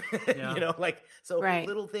employed,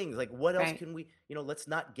 little things like what else can we, let's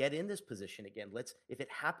not get in this position again.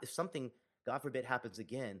 If something, God forbid, happens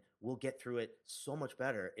again, we'll get through it so much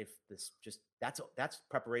better. If that's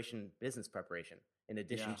preparation, business preparation, in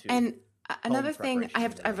addition to. And another thing, I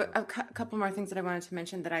have a couple more things that I wanted to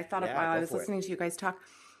mention that I thought of while I was listening to you guys talk.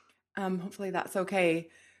 Hopefully that's okay.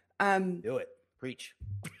 Do it. Preach.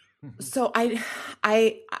 So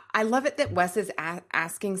I love it that Wes is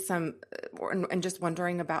asking some and just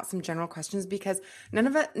wondering about some general questions, because none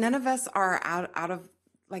of us are out of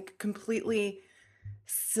like completely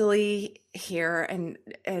silly here and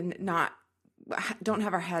don't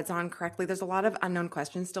have our heads on correctly. There's a lot of unknown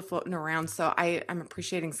questions still floating around. So I'm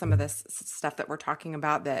appreciating some of this stuff that we're talking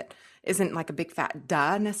about that isn't like a big fat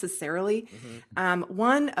duh necessarily. Mm-hmm.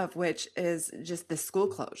 One of which is just the school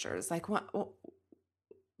closures. Like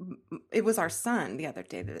it was our son the other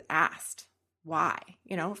day that asked why.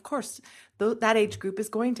 Of course, that age group is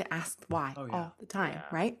going to ask why all the time,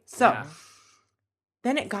 right? So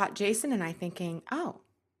then it got Jason and I thinking,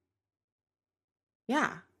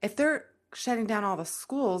 if they're shutting down all the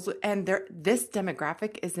schools and this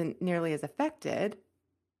demographic isn't nearly as affected,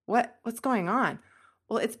 what's going on?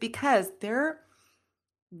 Well, it's because the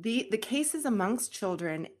cases amongst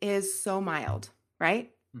children is so mild, right?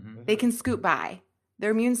 Mm-hmm. They can scoot by.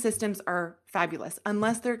 Their immune systems are fabulous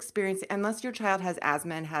unless unless your child has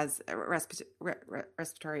asthma and has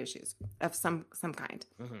respiratory issues of some kind.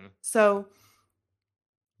 Mm-hmm. So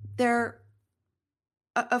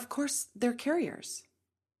of course they're carriers.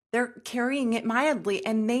 They're carrying it mildly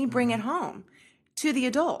and they bring it home to the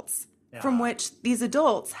adults, from which these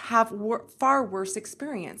adults have far worse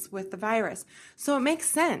experience with the virus. So it makes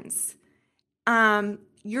sense.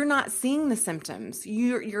 You're not seeing the symptoms.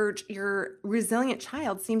 Your resilient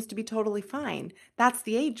child seems to be totally fine. That's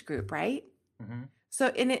the age group, right? Mm-hmm. So,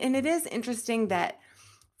 and it is interesting that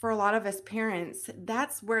for a lot of us parents,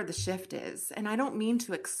 that's where the shift is. And I don't mean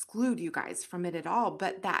to exclude you guys from it at all,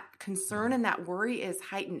 but that concern and that worry is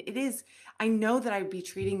heightened. It is. I know that I would be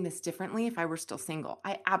treating this differently if I were still single.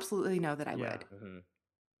 I absolutely know that I would. Mm-hmm.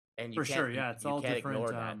 And for sure, it's all different.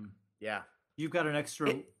 You've got an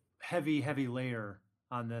extra heavy layer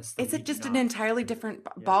on this. It's just an entirely different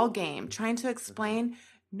ball game. Trying to explain,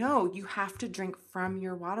 no, you have to drink from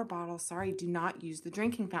your water bottle. Sorry, do not use the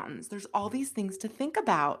drinking fountains. There's all these things to think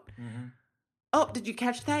about. Mm-hmm. Oh, did you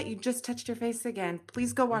catch that? You just touched your face again.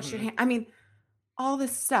 Please go wash your hands. I mean, all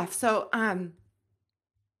this stuff. So,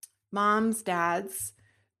 moms, dads,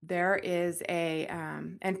 there is a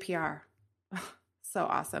NPR. So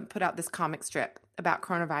awesome. Put out this comic strip about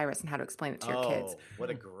coronavirus and how to explain it to your kids. What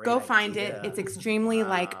a great Go idea. find it. It's extremely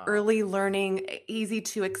like early learning, easy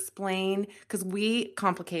to explain, because we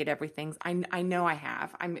complicate everything. I know I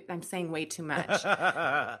have. I'm saying way too much.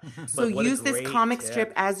 So use this comic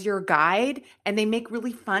strip as your guide, and they make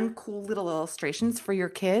really fun, cool little illustrations for your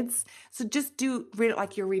kids. So just read it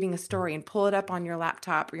like you're reading a story and pull it up on your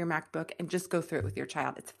laptop or your MacBook and just go through it with your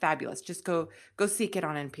child. It's fabulous. Just go seek it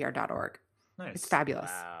on npr.org. Nice. It's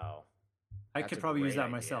fabulous. Wow. I could probably use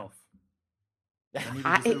that myself.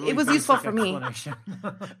 It was useful for me.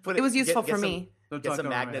 It was useful for me. Get some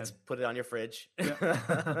magnets, put it on your fridge.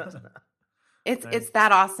 Yeah. It's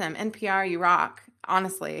that awesome. NPR, you rock.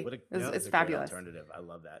 Honestly, it's fabulous. Alternative. I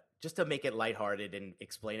love that. Just to make it lighthearted and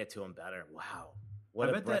explain it to them better. Wow.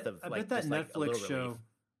 What a breath of I bet that Netflix show.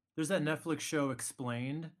 There's that Netflix show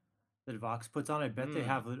Explained that Vox puts on. I bet they'll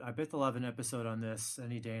have an episode on this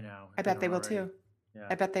any day now. I bet they will too. Yeah.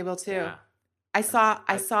 I bet they will too. Yeah. I saw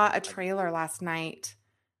a trailer last night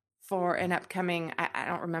for an upcoming, I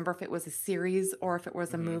don't remember if it was a series or if it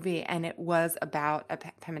was a movie, and it was about a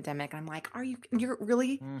pandemic. And I'm like,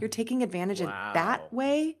 you're taking advantage of that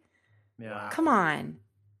way? Yeah. Come on.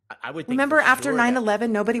 I would think Remember for after sure 9/11,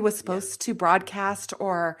 nobody was yeah, supposed to broadcast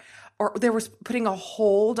or there was putting a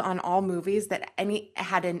hold on all movies that any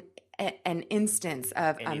had an instance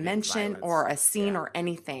of a anything mention violence. or a scene Yeah. or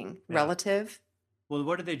anything Yeah. relative. Well,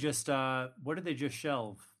 what did they just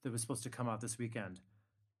shelve that was supposed to come out this weekend?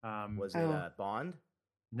 Was it Oh, Bond?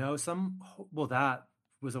 No, that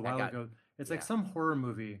was a That while got ago. It's like yeah. some horror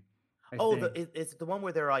movie, I Oh, think. it's the one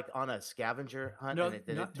where they're like on a scavenger hunt No, and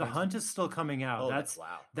then it The turns. Hunt is still coming out. Oh,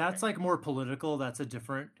 wow. That's Okay. like more political. That's a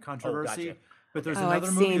different Oh, controversy. gotcha. But Okay. there's oh, I've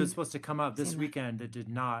another movie that was seen supposed to come out this that. weekend that did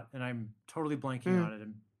not, and I'm totally blanking Mm, on it.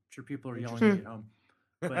 I'm sure people are yelling at Interesting. me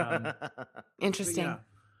at home. But interesting.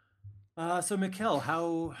 yeah. So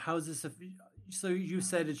Mikkel, how's this? So you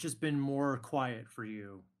said it's just been more quiet for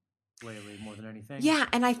you lately, more than anything. Yeah,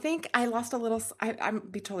 and I think I lost a little. I'm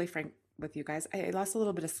be totally frank with you guys. I lost a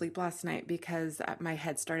little bit of sleep last night because my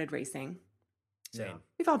head started racing. Same.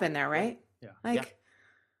 We've all been there, Yeah. right? Yeah. Like,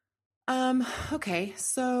 okay,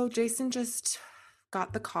 so Jason just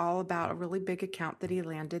got the call about a really big account that he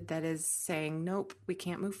landed that is saying, nope, we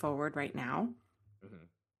can't move forward right now. Mhm.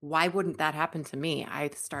 Why wouldn't that happen to me? I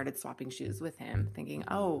started swapping shoes with him, thinking,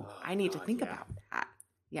 oh, Oh I need to God, think yeah. about that.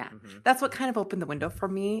 Yeah. Mhm. That's what kind of opened the window for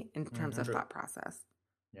me in terms of Mhm. True. thought process.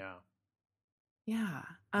 Yeah. Yeah.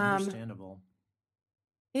 Understandable.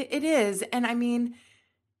 It is. And I mean,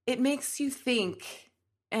 it makes you think.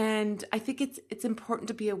 And I think it's important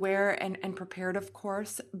to be aware and prepared, of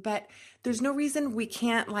course, but there's no reason we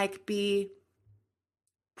can't like be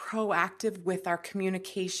proactive with our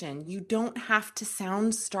communication. You don't have to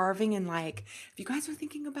sound starving and like, if you guys are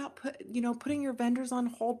thinking about putting your vendors on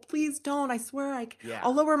hold, please don't. I swear Yeah.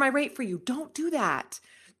 I'll lower my rate for you. Don't do that.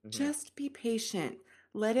 Mhm. Just be patient.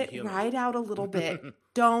 Let Be it human. ride out a little bit.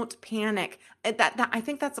 Don't panic. That I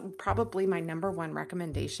think that's probably my number one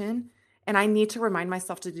recommendation. And I need to remind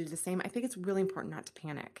myself to do the same. I think it's really important not to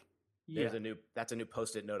panic. Yeah. That's a new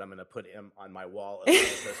post-it note I'm going to put on my wall.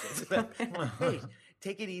 Of hey,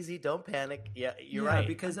 take it easy. Don't panic. Yeah, you're right.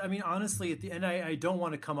 Because I mean, honestly, at the end, I don't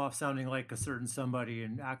want to come off sounding like a certain somebody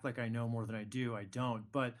and act like I know more than I do. I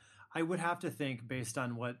don't. But I would have to think, based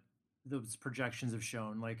on what those projections have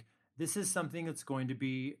shown, like this is something that's going to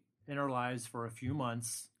be in our lives for a few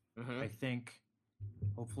months. Mhm. I think,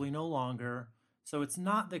 hopefully, no longer. So it's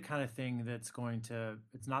not the kind of thing that's going to.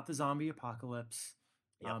 It's not the zombie apocalypse.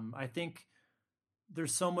 Yep. I think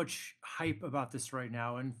there's so much hype about this right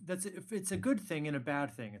now, and it's a good thing and a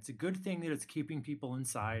bad thing. It's a good thing that it's keeping people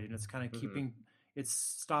inside and it's kind of Mhm. it's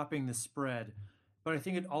stopping the spread. But I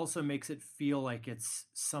think it also makes it feel like it's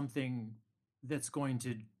something that's going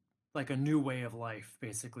to, like, a new way of life,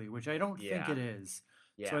 basically, which I don't think Yeah. it is.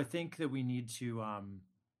 So Yeah. I think that we need to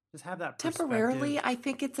just have that Temporarily, perspective. I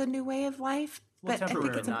think it's a new way of life, Well, but I think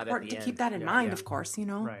temporarily, it's Not at important the to keep end. that in yeah, mind, yeah, of course, you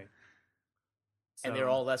know? right. And they're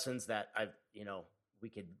So all lessons that we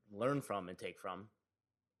could learn from and take from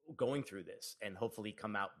going through this and hopefully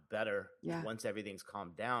come out better Yeah. once everything's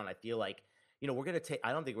calmed down. I feel like, we're going to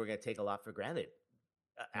I don't think we're going to take a lot for granted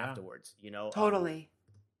yeah, afterwards, Totally.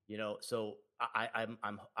 so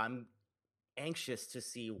I'm anxious to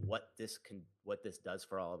see what this does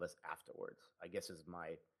for all of us afterwards, I guess is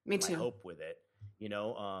my Me too. hope with it,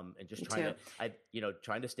 and just Me trying too.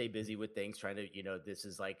 trying to stay busy with things, trying to, this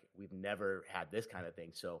is like, we've never had this kind of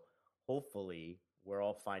thing. So hopefully we're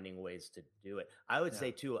all finding ways to do it. I would Yeah.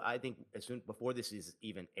 say too, I think before this is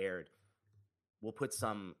even aired, we'll put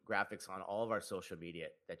some graphics on all of our social media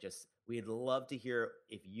we'd love to hear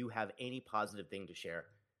if you have any positive thing to share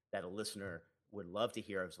that a listener would love to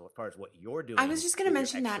hear as far as what you're doing. I was just going to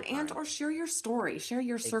with your mention that, extra and time. or share your story, share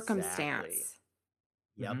your circumstance, Exactly.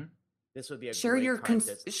 Yep. Mhm. This would be a share great your time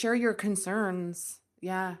share your concerns.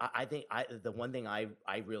 Yeah. I think the one thing I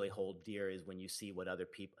really hold dear is when you see what other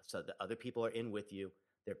people are in with you.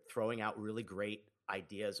 They're throwing out really great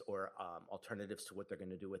ideas or alternatives to what they're going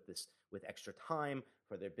to do with extra time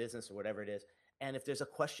for their business or whatever it is. And if there's a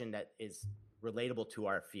question that is relatable to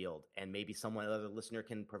our field and maybe other listener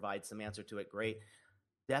can provide some answer to it, great.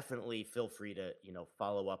 Definitely feel free to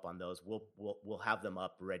follow up on those. We'll have them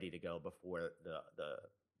up ready to go before the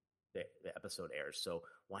episode airs. So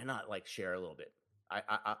why not share a little bit?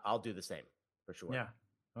 I'll do the same for sure. Yeah.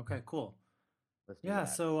 Okay, cool. Let's do Yeah,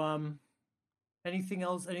 that. so anything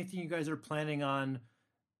else, anything you guys are planning on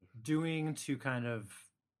doing to kind of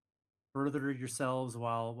further yourselves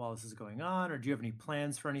while this is going on, or do you have any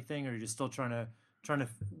plans for anything, or are you just still trying to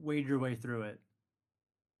wade your way through it?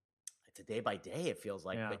 It's a day by day, it feels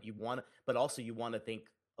like, Yeah. but also you want to think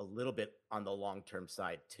a little bit on the long-term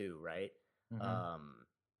side too, right? Mhm.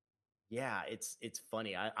 Yeah, it's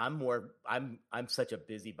funny. I'm such a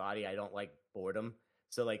busybody. I don't like boredom.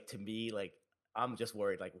 So to me, I'm just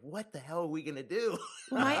worried, like, what the hell are we going to do?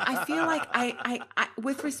 Well, I feel like I,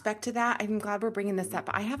 with respect to that, I'm glad we're bringing this up.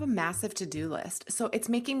 I have a massive to-do list, so it's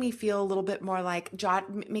making me feel a little bit more like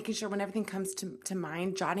making sure when everything comes to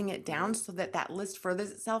mind, jotting it down so that that list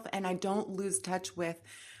furthers itself, and I don't lose touch with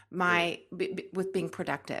with being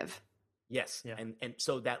productive. Yes. Yeah. And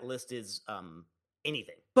so that list is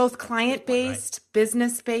anything. Both at this point, client-based, right?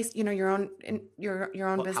 business-based, your own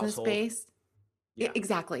business Household. based. Yeah.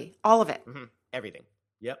 Exactly. All of it. Mm-hmm. Everything.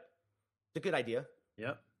 Yep. It's a good idea.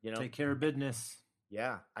 Yep. You know, Take care of business.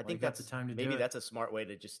 yeah. I think you got that's the time to do maybe it. that's a smart way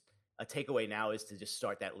to just a takeaway now is to just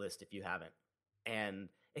start that list if you haven't. And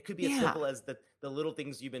it could be as Yeah. simple as the little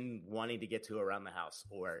things you've been wanting to get to around the house,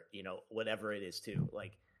 or whatever it is too.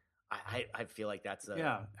 Like I feel like that's add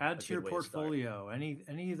a to your good way to start. portfolio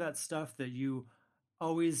any of that stuff that you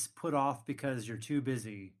always put off because you're too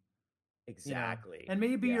busy. Exactly. And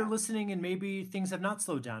maybe Yeah. you're listening and maybe things have not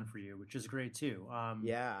slowed down for you, which is great too.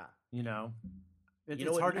 Yeah. You know, You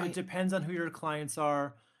know it's what, hard. right. It depends on who your clients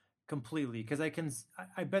are completely. Because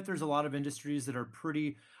I bet there's a lot of industries that are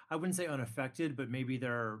pretty, I wouldn't say unaffected, but maybe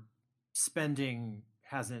their spending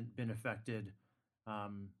hasn't been affected.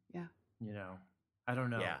 Yeah. I don't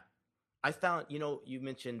know. Yeah. I found, you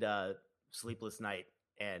mentioned sleepless night,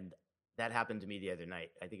 and that happened to me the other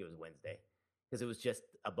night. I think it was Wednesday, because it was just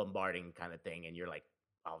a bombarding kind of thing. And you're like,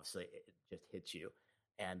 obviously it just hits you.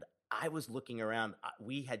 And I was looking around.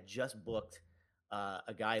 We had just booked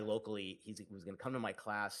a guy locally. He was going to come to my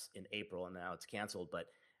class in April, and now it's canceled. But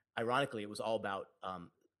ironically, it was all about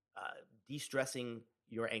de-stressing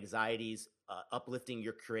your anxieties, uplifting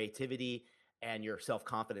your creativity and your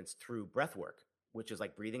self-confidence through breath work, which is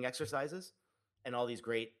like breathing exercises and all these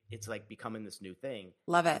great, it's like becoming this new thing.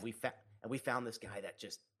 Love it. And we found this guy that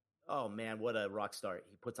just, oh man, what a rock star.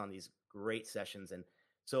 He puts on these great sessions. And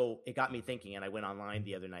so it got me thinking, and I went online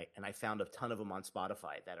the other night and I found a ton of them on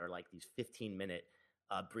Spotify that are like these 15-minute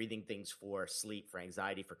breathing things for sleep, for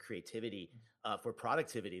anxiety, for creativity, for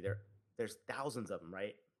productivity. There's thousands of them,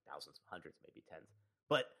 right? Thousands, hundreds, maybe tens.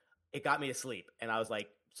 But it got me to sleep. And I was like,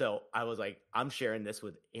 I'm sharing this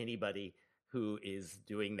with anybody who is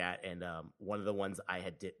doing that. And one of the ones I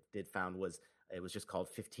had did found was, it was just called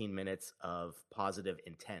 15 minutes of positive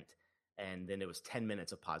intent. And then it was 10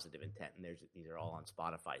 minutes of positive intent. And these are all on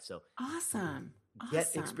Spotify. So Awesome.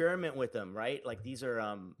 experiment with them, right? Like these are,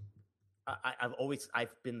 I've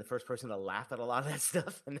been the first person to laugh at a lot of that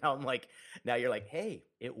stuff. And now you're like, hey,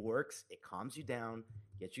 it works. It calms you down,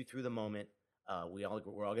 gets you through the moment. We're all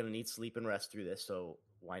going to need sleep and rest through this. So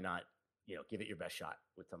why not, give it your best shot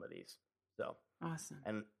with some of these. So Awesome.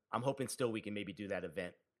 And I'm hoping still we can maybe do that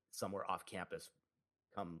event somewhere off campus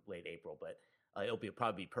come late April, but it'll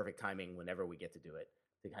probably be perfect timing whenever we get to do it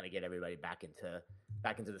to kind of get everybody back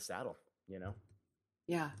into the saddle,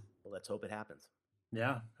 Yeah. Well, let's hope it happens.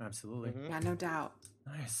 Yeah, absolutely. Yeah, no doubt.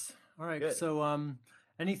 Nice. All right. Good. So,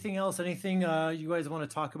 anything else? Anything you guys want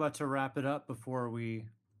to talk about to wrap it up before we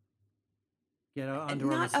get onto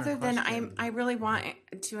our Not other than question? I really want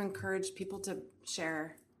to encourage people to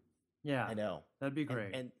share. Yeah, I know that'd be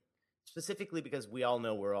great. And specifically because we all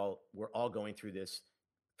know we're all going through this.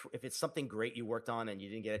 If it's something great you worked on and you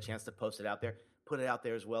didn't get a chance to post it out there, put it out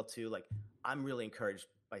there as well too. Like I'm really encouraged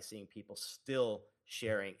by seeing people still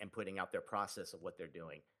sharing and putting out their process of what they're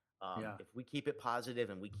doing. If we keep it positive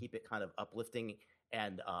and we keep it kind of uplifting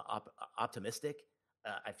and optimistic,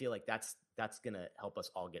 I feel like that's going to help us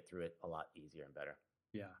all get through it a lot easier and better.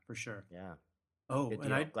 Yeah, for sure. Yeah. Oh, Good and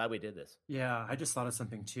deal. Glad we did this. Yeah, I just thought of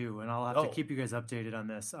something too, and I'll have to keep you guys updated on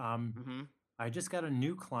this. I just got a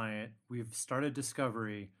new client. We've started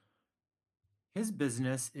Discovery. His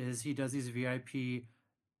business is he does these VIP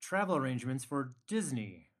travel arrangements for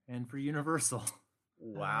Disney and for Universal.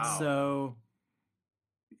 Wow. So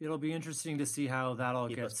it'll be interesting to see how that all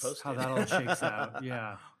shakes out.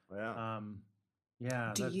 Yeah. Yeah.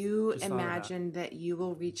 Yeah. Do you imagine that you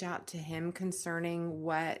will reach out to him concerning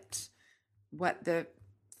what the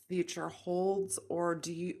future holds, or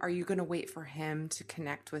are you going to wait for him to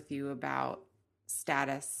connect with you about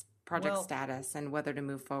project status and whether to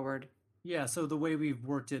move forward? Yeah, so the way we've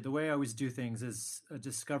worked it, the way I always do things is a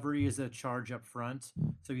discovery is a charge up front.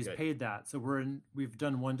 So he's paid that. So we've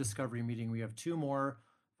done one discovery meeting. We have two more,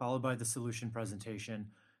 followed by the solution presentation.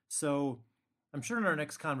 So I'm sure in our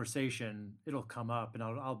next conversation, it'll come up and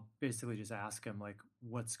I'll basically just ask him like,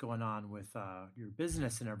 what's going on with your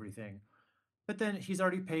business and everything. But then he's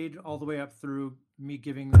already paid all the way up through me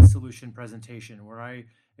giving the solution presentation where I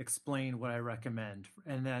explain what I recommend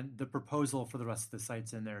and then the proposal for the rest of the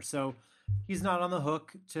sites in there. So he's not on the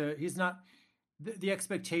hook the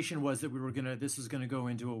expectation was that this was going to go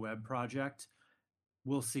into a web project.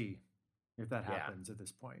 We'll see. if that Yeah. happens at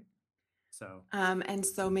this point. So And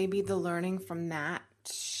so maybe the learning from that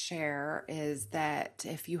share is that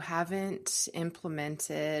if you haven't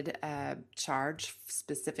implemented a charge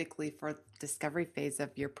specifically for discovery phase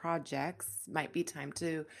of your projects, might be time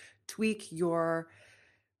to tweak your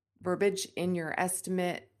verbiage in your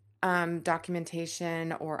estimate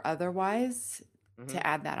documentation or otherwise to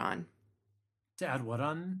add that on. to add what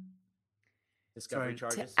on? Discovery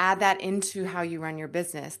Sorry, charges. To add that into how you run your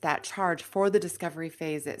business, that charge for the discovery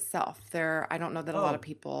phase itself. I don't know that a lot of Oh.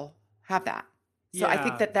 people have that. So I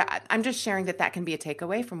think Yeah. that I'm just sharing that can be a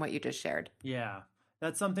takeaway from what you just shared. Yeah,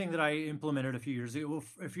 that's something that I implemented a few years ago. Well,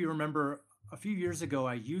 if you remember, a few years ago,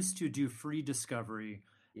 I used to do free discovery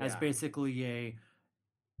as Yeah. basically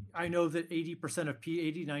I know that 90%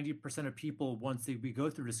 of people, once we go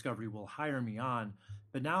through discovery, will hire me on.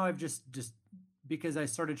 But now I've just because I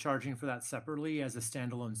started charging for that separately as a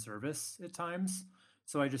standalone service at times.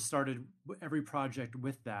 So I just started every project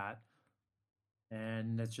with that.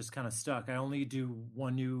 And it's just kind of stuck. I only do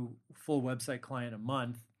one new full website client a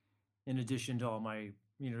month, in addition to all my,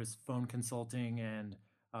 just phone consulting and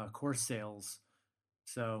course sales.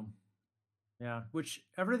 So, yeah, which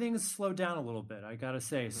everything's slowed down a little bit, I gotta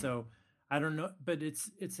say. So I don't know, but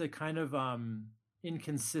it's a kind of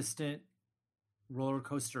inconsistent roller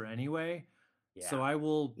coaster anyway. Yeah. So I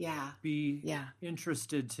will Yeah. be Yeah.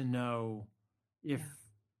 interested to know if Yeah.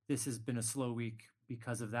 this has been a slow week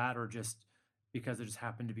because of that, or just because it just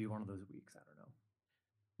happened to be one of those weeks. I don't know.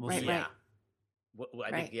 We'll Right, see. right.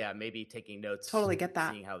 I think, maybe taking notes. Totally get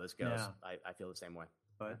that. Seeing how this goes. Yeah. I feel the same way.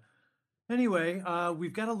 But anyway,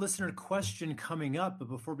 we've got a listener question coming up. But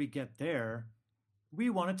before we get there, we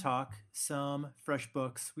want to talk some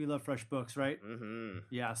FreshBooks. We love FreshBooks, right? Mm-hmm.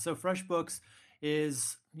 Yeah. So FreshBooks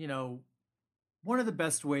is, one of the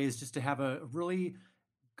best ways just to have a really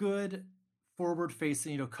good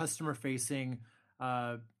forward-facing, customer-facing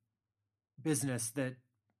business that,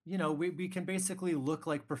 we can basically look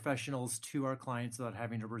like professionals to our clients without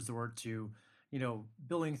having to resort to,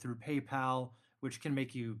 billing through PayPal, which can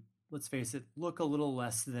make you, let's face it, look a little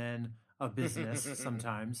less than a business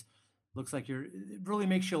sometimes. Looks like it really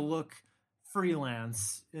makes you look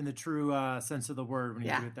freelance in the true sense of the word when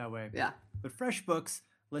you do it that way. Yeah. But FreshBooks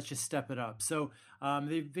lets you step it up. So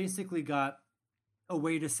they've basically got a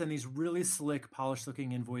way to send these really slick,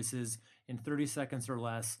 polished-looking invoices in 30 seconds or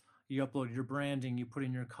less. You upload your branding, you put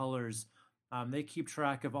in your colors. They keep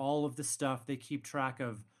track of all of the stuff. They keep track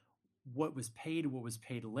of what was paid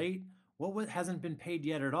late, what hasn't been paid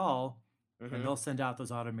yet at all. Mm-hmm. And they'll send out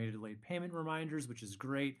those automated late payment reminders, which is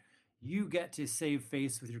great. You get to save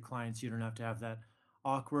face with your clients. You don't have to have that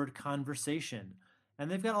awkward conversation. And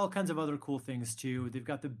they've got all kinds of other cool things too. They've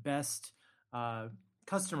got the best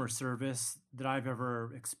customer service that I've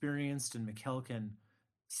ever experienced, and Mikkel can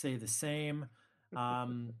say the same.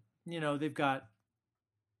 They've got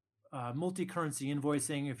multi-currency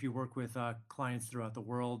invoicing if you work with clients throughout the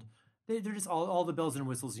world. They're just all the bells and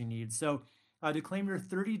whistles you need. So to claim your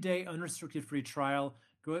 30-day unrestricted free trial,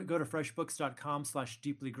 go to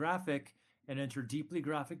freshbooks.com/deeplygraphic and enter Deeply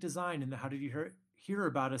Graphic Design in the How Did You Hear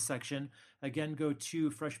About Us section. Again, go to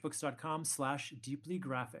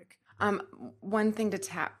freshbooks.com/deeplygraphic. One thing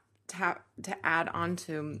to add on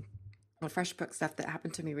to the FreshBooks stuff that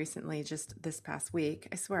happened to me recently, just this past week.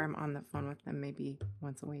 I swear I'm on the phone with them maybe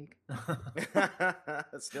once a week.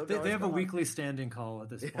 Still They have a weekly standing call at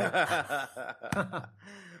this point.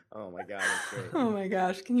 Oh my God, that's great. Oh my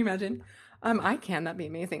gosh, can you imagine? I can. That'd be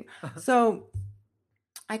amazing. So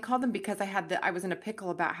I called them because I was in a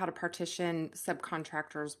pickle about how to partition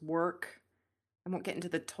subcontractors' work. I won't get into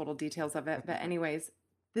the total details of it, but anyways,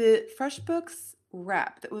 the FreshBooks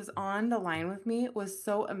rep that was on the line with me was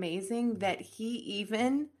so amazing that he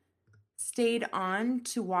even stayed on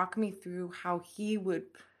to walk me through how he would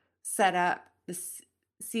set up the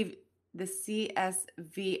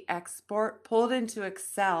CSV export, pull it into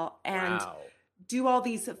Excel, and Wow. do all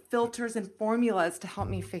these filters and formulas to help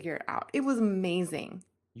me figure it out. It was amazing.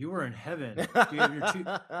 You were in heaven. You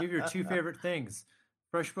have your two favorite things: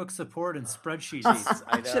 FreshBooks support and spreadsheets. Jeez,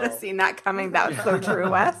 I I should have know. seen that coming. That was so true,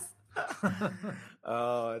 Wes.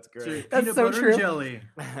 Oh, that's great. That's Peanut so butter true. and jelly.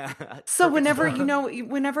 So whenever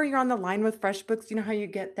you're on the line with FreshBooks, you know how you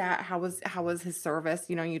get that? How was his service?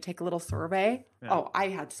 You take a little survey. Yeah. Oh, I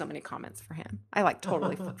had so many comments for him. I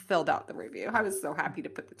totally filled out the review. I was so happy to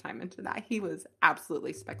put the time into that. He was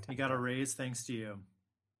absolutely spectacular. You got a raise thanks to you.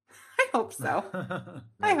 I hope so.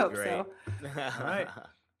 I hope Great. so. All right.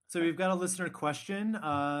 So we've got a listener question.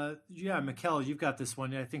 Mikkel, you've got this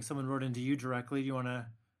one. I think someone wrote into you directly. Do you want to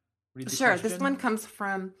read the Sure. question? This one comes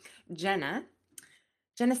from Jenna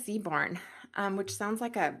Seaborn. which sounds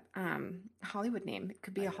like a Hollywood name. It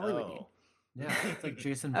could be a Hollywood name. Yeah, it's like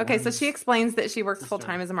Jason Okay, so Bourne's she explains that she works sister.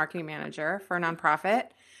 full-time as a marketing manager for a nonprofit,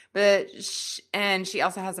 but and she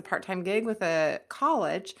also has a part-time gig with a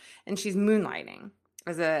college, and she's moonlighting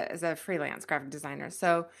as a freelance graphic designer.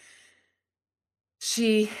 So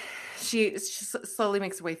she slowly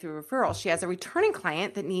makes her way through referrals. She has a returning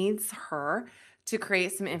client that needs her to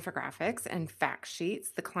create some infographics and fact sheets.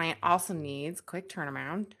 The client also needs quick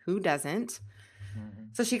turnaround. Who doesn't?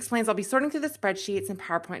 So she explains, I'll be sorting through the spreadsheets and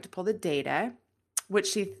PowerPoint to pull the data,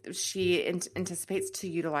 which she anticipates to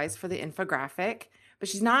utilize for the infographic, but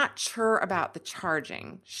she's not sure about the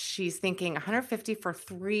charging. She's thinking 150 for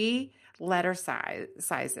 3 letter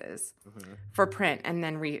sizes for print, and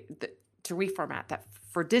then to reformat that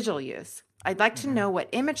for digital use. I'd like to know what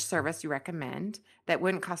image service you recommend that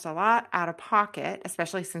wouldn't cost a lot out of pocket,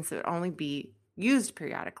 especially since it would only be used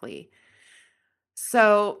periodically.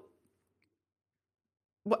 So,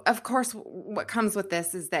 of course, what comes with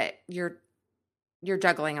this is that you're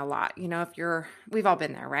juggling a lot. You know, we've all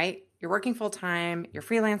been there, right? You're working full time, you're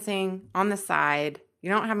freelancing on the side,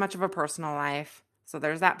 you don't have much of a personal life. So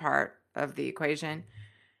there's that part of the equation.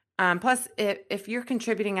 Plus, if you're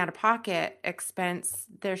contributing out of pocket expense,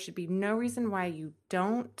 there should be no reason why you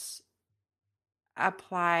don't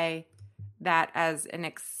apply that as an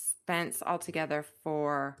expense altogether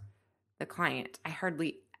for the client. I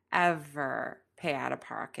hardly ever pay out of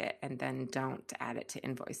pocket and then don't add it to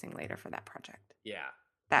invoicing later for that project. Yeah.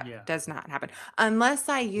 That does not happen unless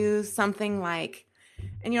I use something like,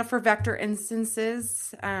 and for vector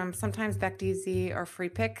instances, sometimes VectEasy or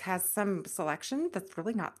FreePic has some selection that's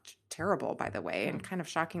really not terrible, by the way, and kind of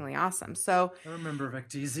shockingly awesome. So I remember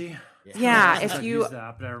VectEasy. Yeah, I if you used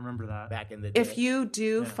that, but I remember that back in the day. If you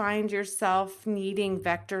do find yourself needing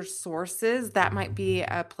vector sources, that might be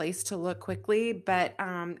a place to look quickly. But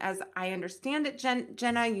as I understand it,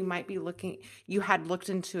 Jenna, you had looked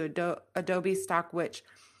into Adobe Stock, which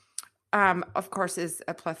of course is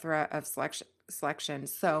a plethora of selection.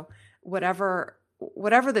 So whatever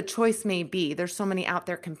the choice may be, there's so many out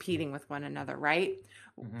there competing with one another, right?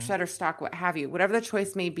 Shutterstock, what have you. Whatever the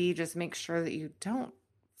choice may be, just make sure that you don't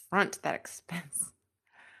front that expense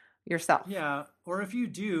yourself. Yeah, or if you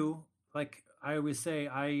do, like I always say,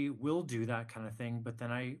 I will do that kind of thing, but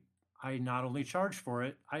then I not only charge for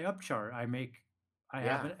it, I upcharge. I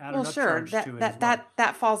have an add an upcharge to it as well.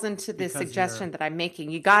 That falls into the suggestion that I'm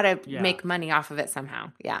making. You got to make money off of it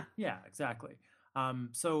somehow. Yeah. Yeah, exactly.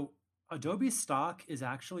 So Adobe Stock is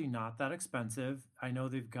actually not that expensive. I know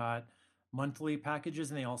they've got monthly packages,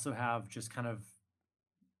 and they also have just kind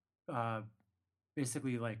of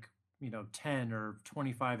basically like 10 or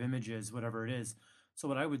 25 images, whatever it is. So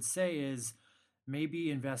what I would say is maybe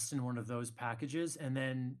invest in one of those packages, and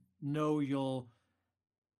then you'll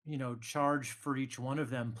charge for each one of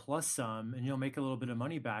them plus some, and you'll make a little bit of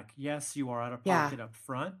money back. Yes, you are out of pocket up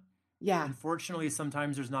front. Yeah. Unfortunately,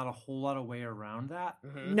 sometimes there's not a whole lot of way around that.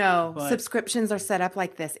 No, subscriptions are set up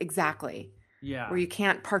like this. Exactly. Yeah. Where you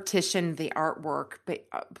can't partition the artwork, but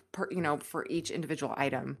for each individual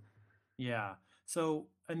item. Yeah. So,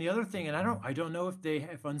 and the other thing, and I don't know if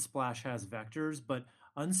Unsplash has vectors, but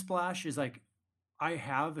Unsplash is like, I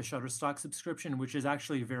have a Shutterstock subscription, which is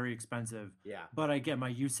actually very expensive. Yeah. But I get my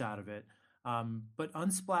use out of it. But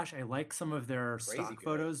Unsplash, I like some of their stock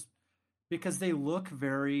photos because they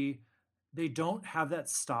don't have that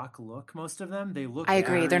stock look. Most of them, they look. I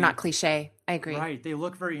agree. They're not cliche. I agree. Right. They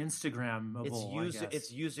look very Instagrammable.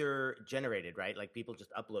 It's user generated, right? Like people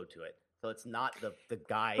just upload to it. So it's not the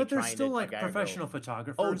guy. But they're still like professional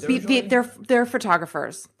photographers. Oh, they're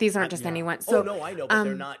photographers. These aren't just anyone. So no, I know, but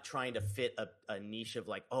they're not trying to fit a niche of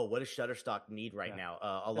like, what does Shutterstock need right now?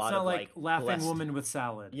 A lot of like laughing woman with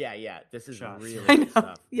salad. Yeah. This is really good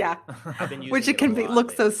stuff. Yeah, I've been using which it can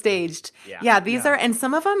look so staged. Yeah, these are, and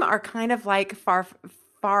some of them are kind of like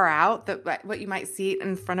far out, that what you might see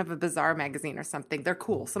in front of a Bazaar magazine or something. They're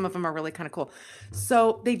cool. Some of them are really kind of cool.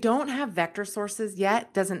 So they don't have vector sources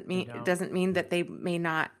yet. Doesn't mean that they may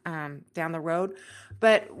not down the road.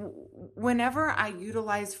 But whenever I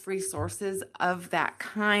utilize free sources of that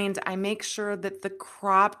kind, I make sure that the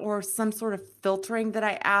crop or some sort of filtering that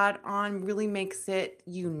I add on really makes it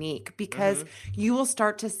unique, because you will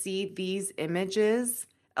start to see these images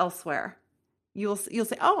elsewhere. You'll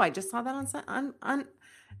say, "Oh, I just saw that on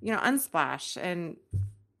Unsplash." And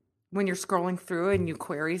when you're scrolling through and you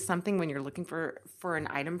query something, when you're looking for an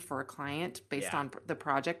item for a client based on the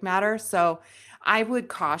project matter. So I would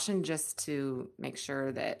caution just to make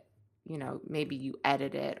sure that, maybe you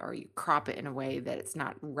edit it or you crop it in a way that it's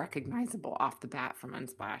not recognizable off the bat from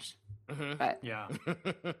Unsplash. But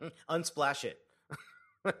Unsplash it.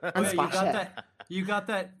 Oh yeah, Unsplash it. You got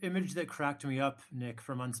that image that cracked me up, Nick,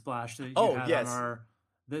 from Unsplash that you Oh, had yes. on our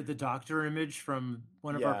the doctor image from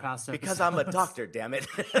one of our past episodes. Because I'm a doctor, damn it.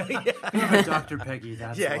 I'm a Dr. Peggy.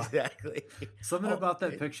 That's yeah, why. exactly. Something about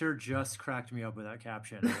that picture just cracked me up with that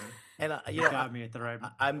caption. And You got me at the right.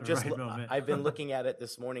 Moment. I've been looking at it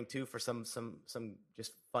this morning too for some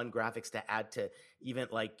just fun graphics to add to even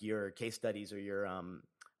like your case studies or your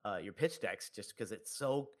pitch decks, just because it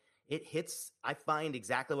hits. I find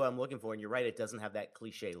exactly what I'm looking for, and you're right. It doesn't have that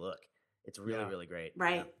cliche look. It's really really great.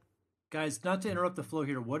 Right. Yeah. Guys, not to interrupt the flow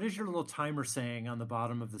here, what is your little timer saying on the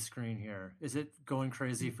bottom of the screen here? Is it going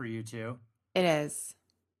crazy for you too? It is.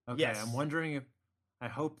 Okay, Yes. I'm wondering if I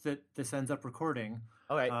hope that this ends up recording.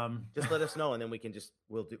 All right, just let us know, and then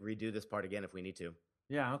we'll redo this part again if we need to.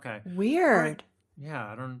 Yeah. Okay. Weird. Yeah,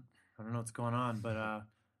 I don't know what's going on, but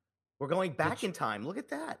we're going back in time. Look at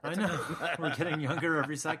that. I know. We're getting younger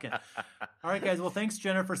every second. All right, guys. Well, thanks,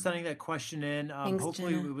 Jenna, for sending that question in. Thanks,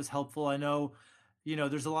 hopefully Jenna. it was helpful. I know,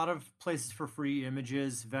 there's a lot of places for free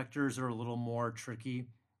images. Vectors are a little more tricky.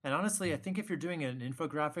 And honestly, I think if you're doing an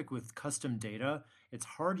infographic with custom data, it's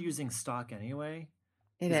hard using stock anyway.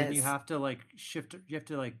 It 'Cause is. then you have to you have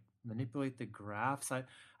to manipulate the graphs. I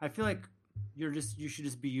feel like you should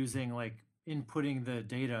just be using inputting the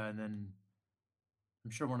data, and then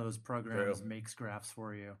I'm sure one of those programs True. makes graphs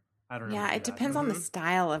for you. I don't know. Yeah, it depends on the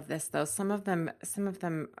style of this though. Some of them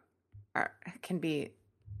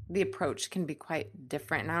the approach can be quite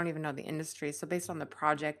different, and I don't even know the industry. So based on the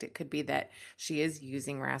project, it could be that she is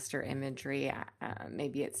using raster imagery.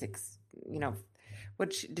 Maybe it's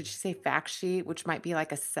which did she say fact sheet, which might be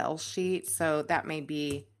like a cell sheet. So that may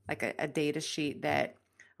be like a data sheet that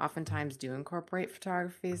oftentimes do incorporate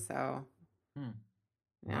photography. So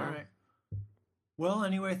yeah. All right. Well,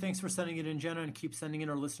 anyway, thanks for sending it in, Jenna, and keep sending in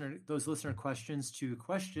those listener questions to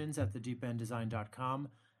questions@thedeependdesign.com.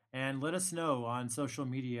 And let us know on social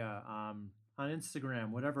media, on Instagram,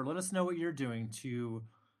 whatever. Let us know what you're doing to,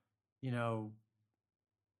 I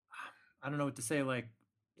don't know what to say, to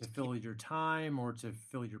fill your time or to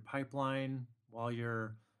fill your pipeline while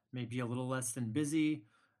you're maybe a little less than busy.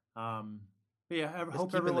 But yeah, I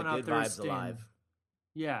hope everyone out there is alive.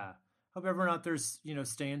 Yeah, hope everyone out there's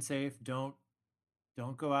staying safe. Don't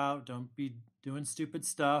go out. Don't be doing stupid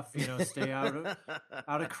stuff. Stay out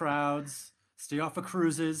of crowds. Stay off of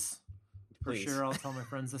cruises. For Please. sure, I'll tell my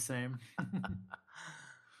friends the same. And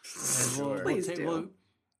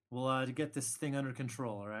we'll get this thing under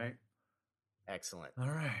control. All right. Excellent.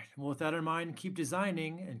 All right. Well, with that in mind, keep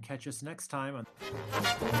designing and catch us next time on